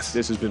a blast.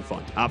 This has been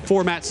fun.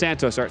 For Matt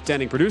Santos, our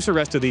outstanding producer,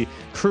 rest of the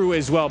crew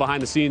as well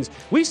behind the scenes.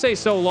 We say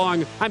so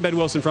long. I'm Ben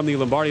Wilson from the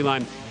Lombardi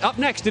Line. Up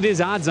next, it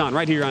is Odds On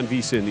right here on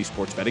VSiN, the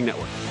Sports Betting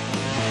Network.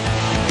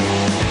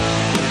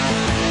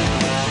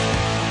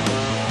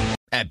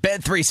 At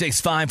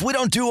Bet365, we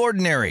don't do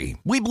ordinary.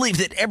 We believe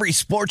that every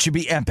sport should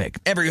be epic.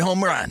 Every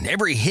home run,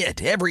 every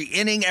hit, every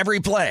inning, every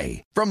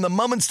play. From the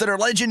moments that are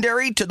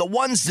legendary to the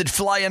ones that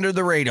fly under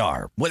the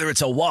radar. Whether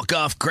it's a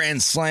walk-off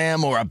grand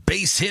slam or a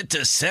base hit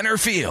to center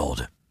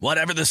field.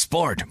 Whatever the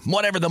sport,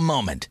 whatever the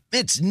moment.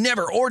 It's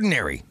never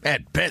ordinary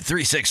at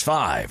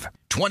Bet365.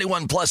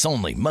 21 plus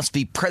only. Must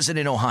be present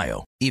in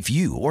Ohio. If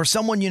you or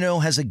someone you know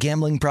has a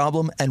gambling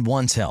problem and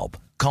wants help,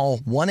 call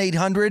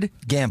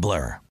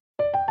 1-800-GAMBLER.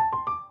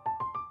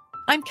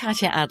 I'm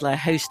Katya Adler,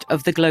 host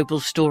of The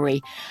Global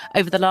Story.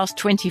 Over the last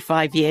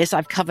 25 years,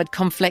 I've covered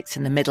conflicts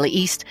in the Middle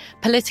East,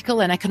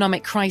 political and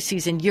economic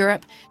crises in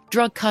Europe,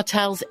 drug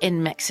cartels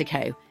in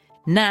Mexico.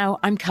 Now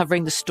I'm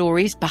covering the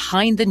stories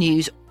behind the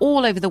news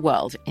all over the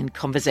world in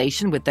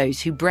conversation with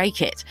those who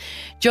break it.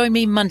 Join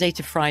me Monday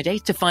to Friday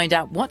to find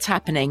out what's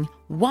happening,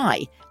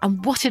 why,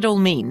 and what it all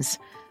means.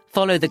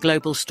 Follow The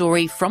Global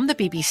Story from the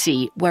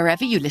BBC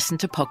wherever you listen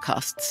to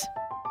podcasts.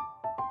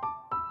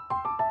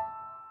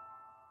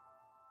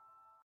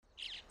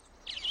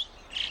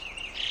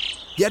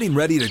 Getting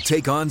ready to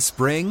take on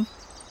spring?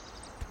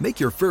 Make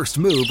your first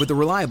move with the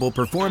reliable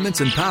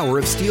performance and power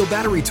of Steel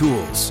battery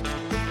tools.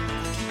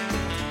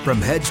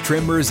 From hedge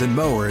trimmers and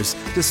mowers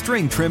to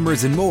string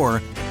trimmers and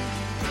more,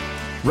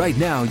 right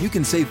now you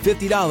can save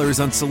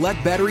 $50 on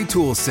select battery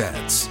tool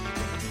sets.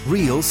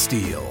 Real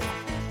Steel.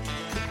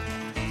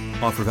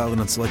 Offer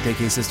valid on select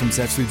AK system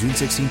sets through June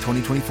 16,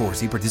 2024.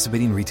 See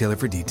participating retailer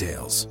for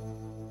details.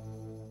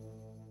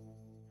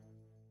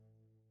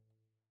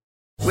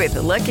 With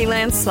the Lucky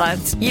Land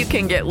Slots, you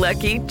can get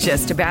lucky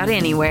just about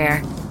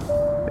anywhere.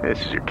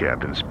 This is your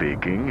captain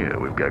speaking.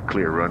 We've got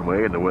clear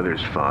runway and the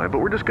weather's fine, but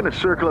we're just going to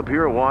circle up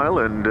here a while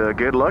and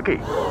get lucky.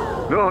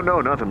 No,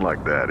 nothing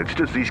like that. It's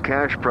just these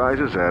cash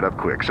prizes add up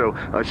quick. So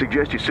I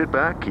suggest you sit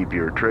back, keep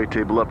your tray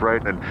table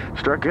upright, and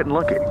start getting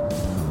lucky.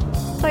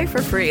 Play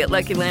for free at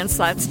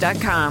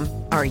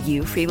LuckyLandSlots.com. Are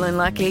you feeling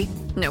lucky?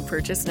 No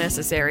purchase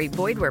necessary.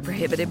 Void where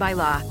prohibited by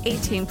law.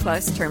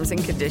 18+ terms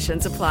and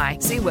conditions apply.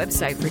 See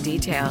website for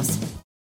details.